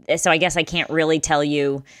 so I guess I can't really tell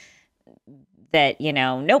you that,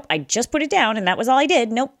 nope, I just put it down and that was all I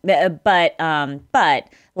did. Nope. But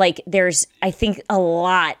like, I think a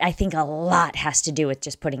lot has to do with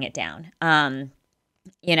just putting it down. I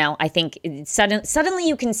think suddenly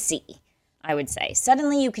you can see, I would say,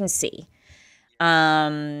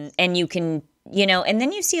 and you can, and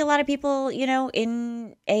then you see a lot of people,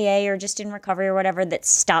 in AA or just in recovery or whatever, that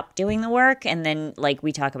stop doing the work. And then, like,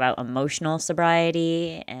 we talk about emotional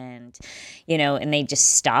sobriety and, and they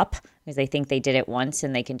just stop because they think they did it once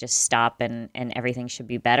and they can just stop and everything should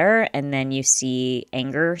be better. And then you see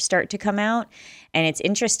anger start to come out. And it's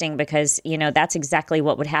interesting because, that's exactly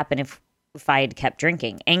what would happen if I had kept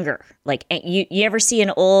drinking. Anger. Like, you ever see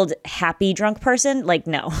an old happy drunk person? Like,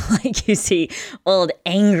 no. Like, you see old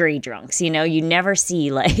angry drunks. You never see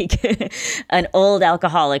like an old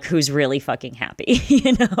alcoholic who's really fucking happy.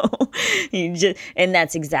 And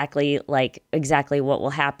that's exactly what will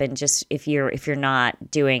happen. Just if you're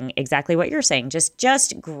not doing exactly what you're saying,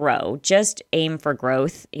 just grow. Just aim for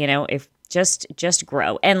growth. If just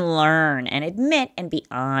grow and learn and admit and be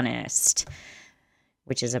honest,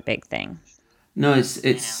 which is a big thing. No, it's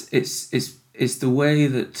the way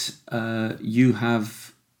that you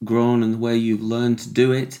have grown and the way you've learned to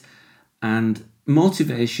do it, and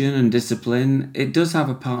motivation and discipline. It does have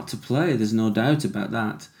a part to play. There's no doubt about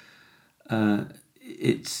that.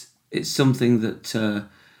 It's something that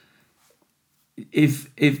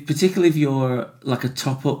if particularly if you're like a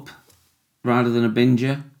top up rather than a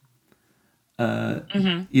binger,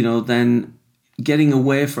 then getting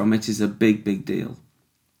away from it is a big deal.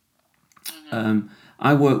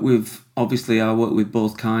 I work with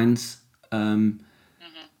both kinds, and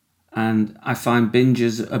I find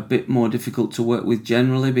bingers a bit more difficult to work with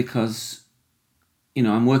generally because,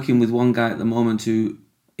 I'm working with one guy at the moment who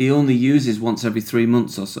he only uses once every 3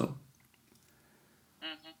 months or so.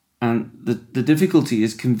 And the difficulty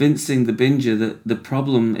is convincing the binger that the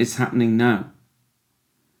problem is happening now.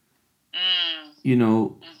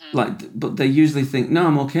 But they usually think, no,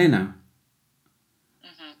 I'm okay now.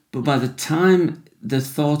 But by the time the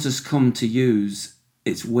thought has come to use,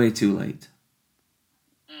 it's way too late.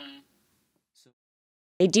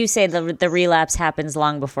 They do say the relapse happens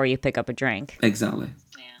long before you pick up a drink. Exactly.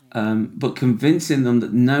 Yeah. But convincing them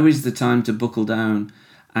that now is the time to buckle down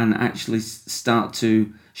and actually start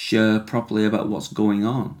to share properly about what's going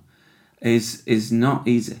on is not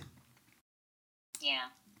easy. Yeah.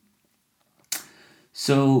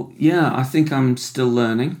 So, yeah, I think I'm still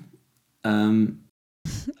learning.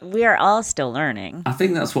 We are all still learning. I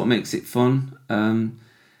think that's what makes it fun.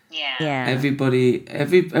 Yeah. Every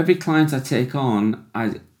client I take on,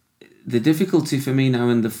 the difficulty for me now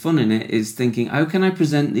and the fun in it is thinking, how can I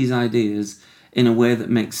present these ideas in a way that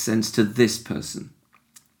makes sense to this person?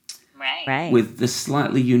 Right. With the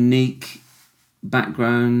slightly unique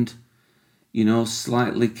background,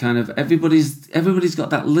 slightly kind of everybody's got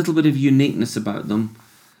that little bit of uniqueness about them.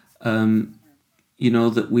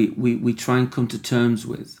 that we try and come to terms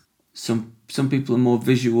with. Some people are more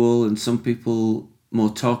visual, and some people more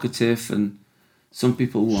talkative, and some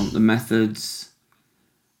people want the methods.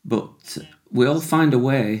 But we all find a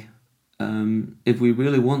way if we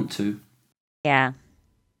really want to. Yeah.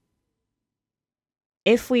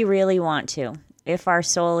 If we really want to, if our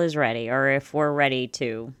soul is ready, or if we're ready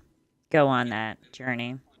to go on that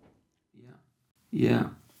journey. Yeah.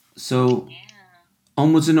 So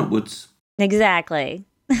onwards and upwards. Exactly.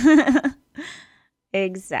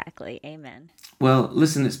 Exactly. Amen. Well,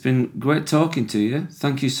 listen, it's been great talking to you.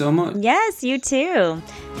 Thank you so much. Yes, you too.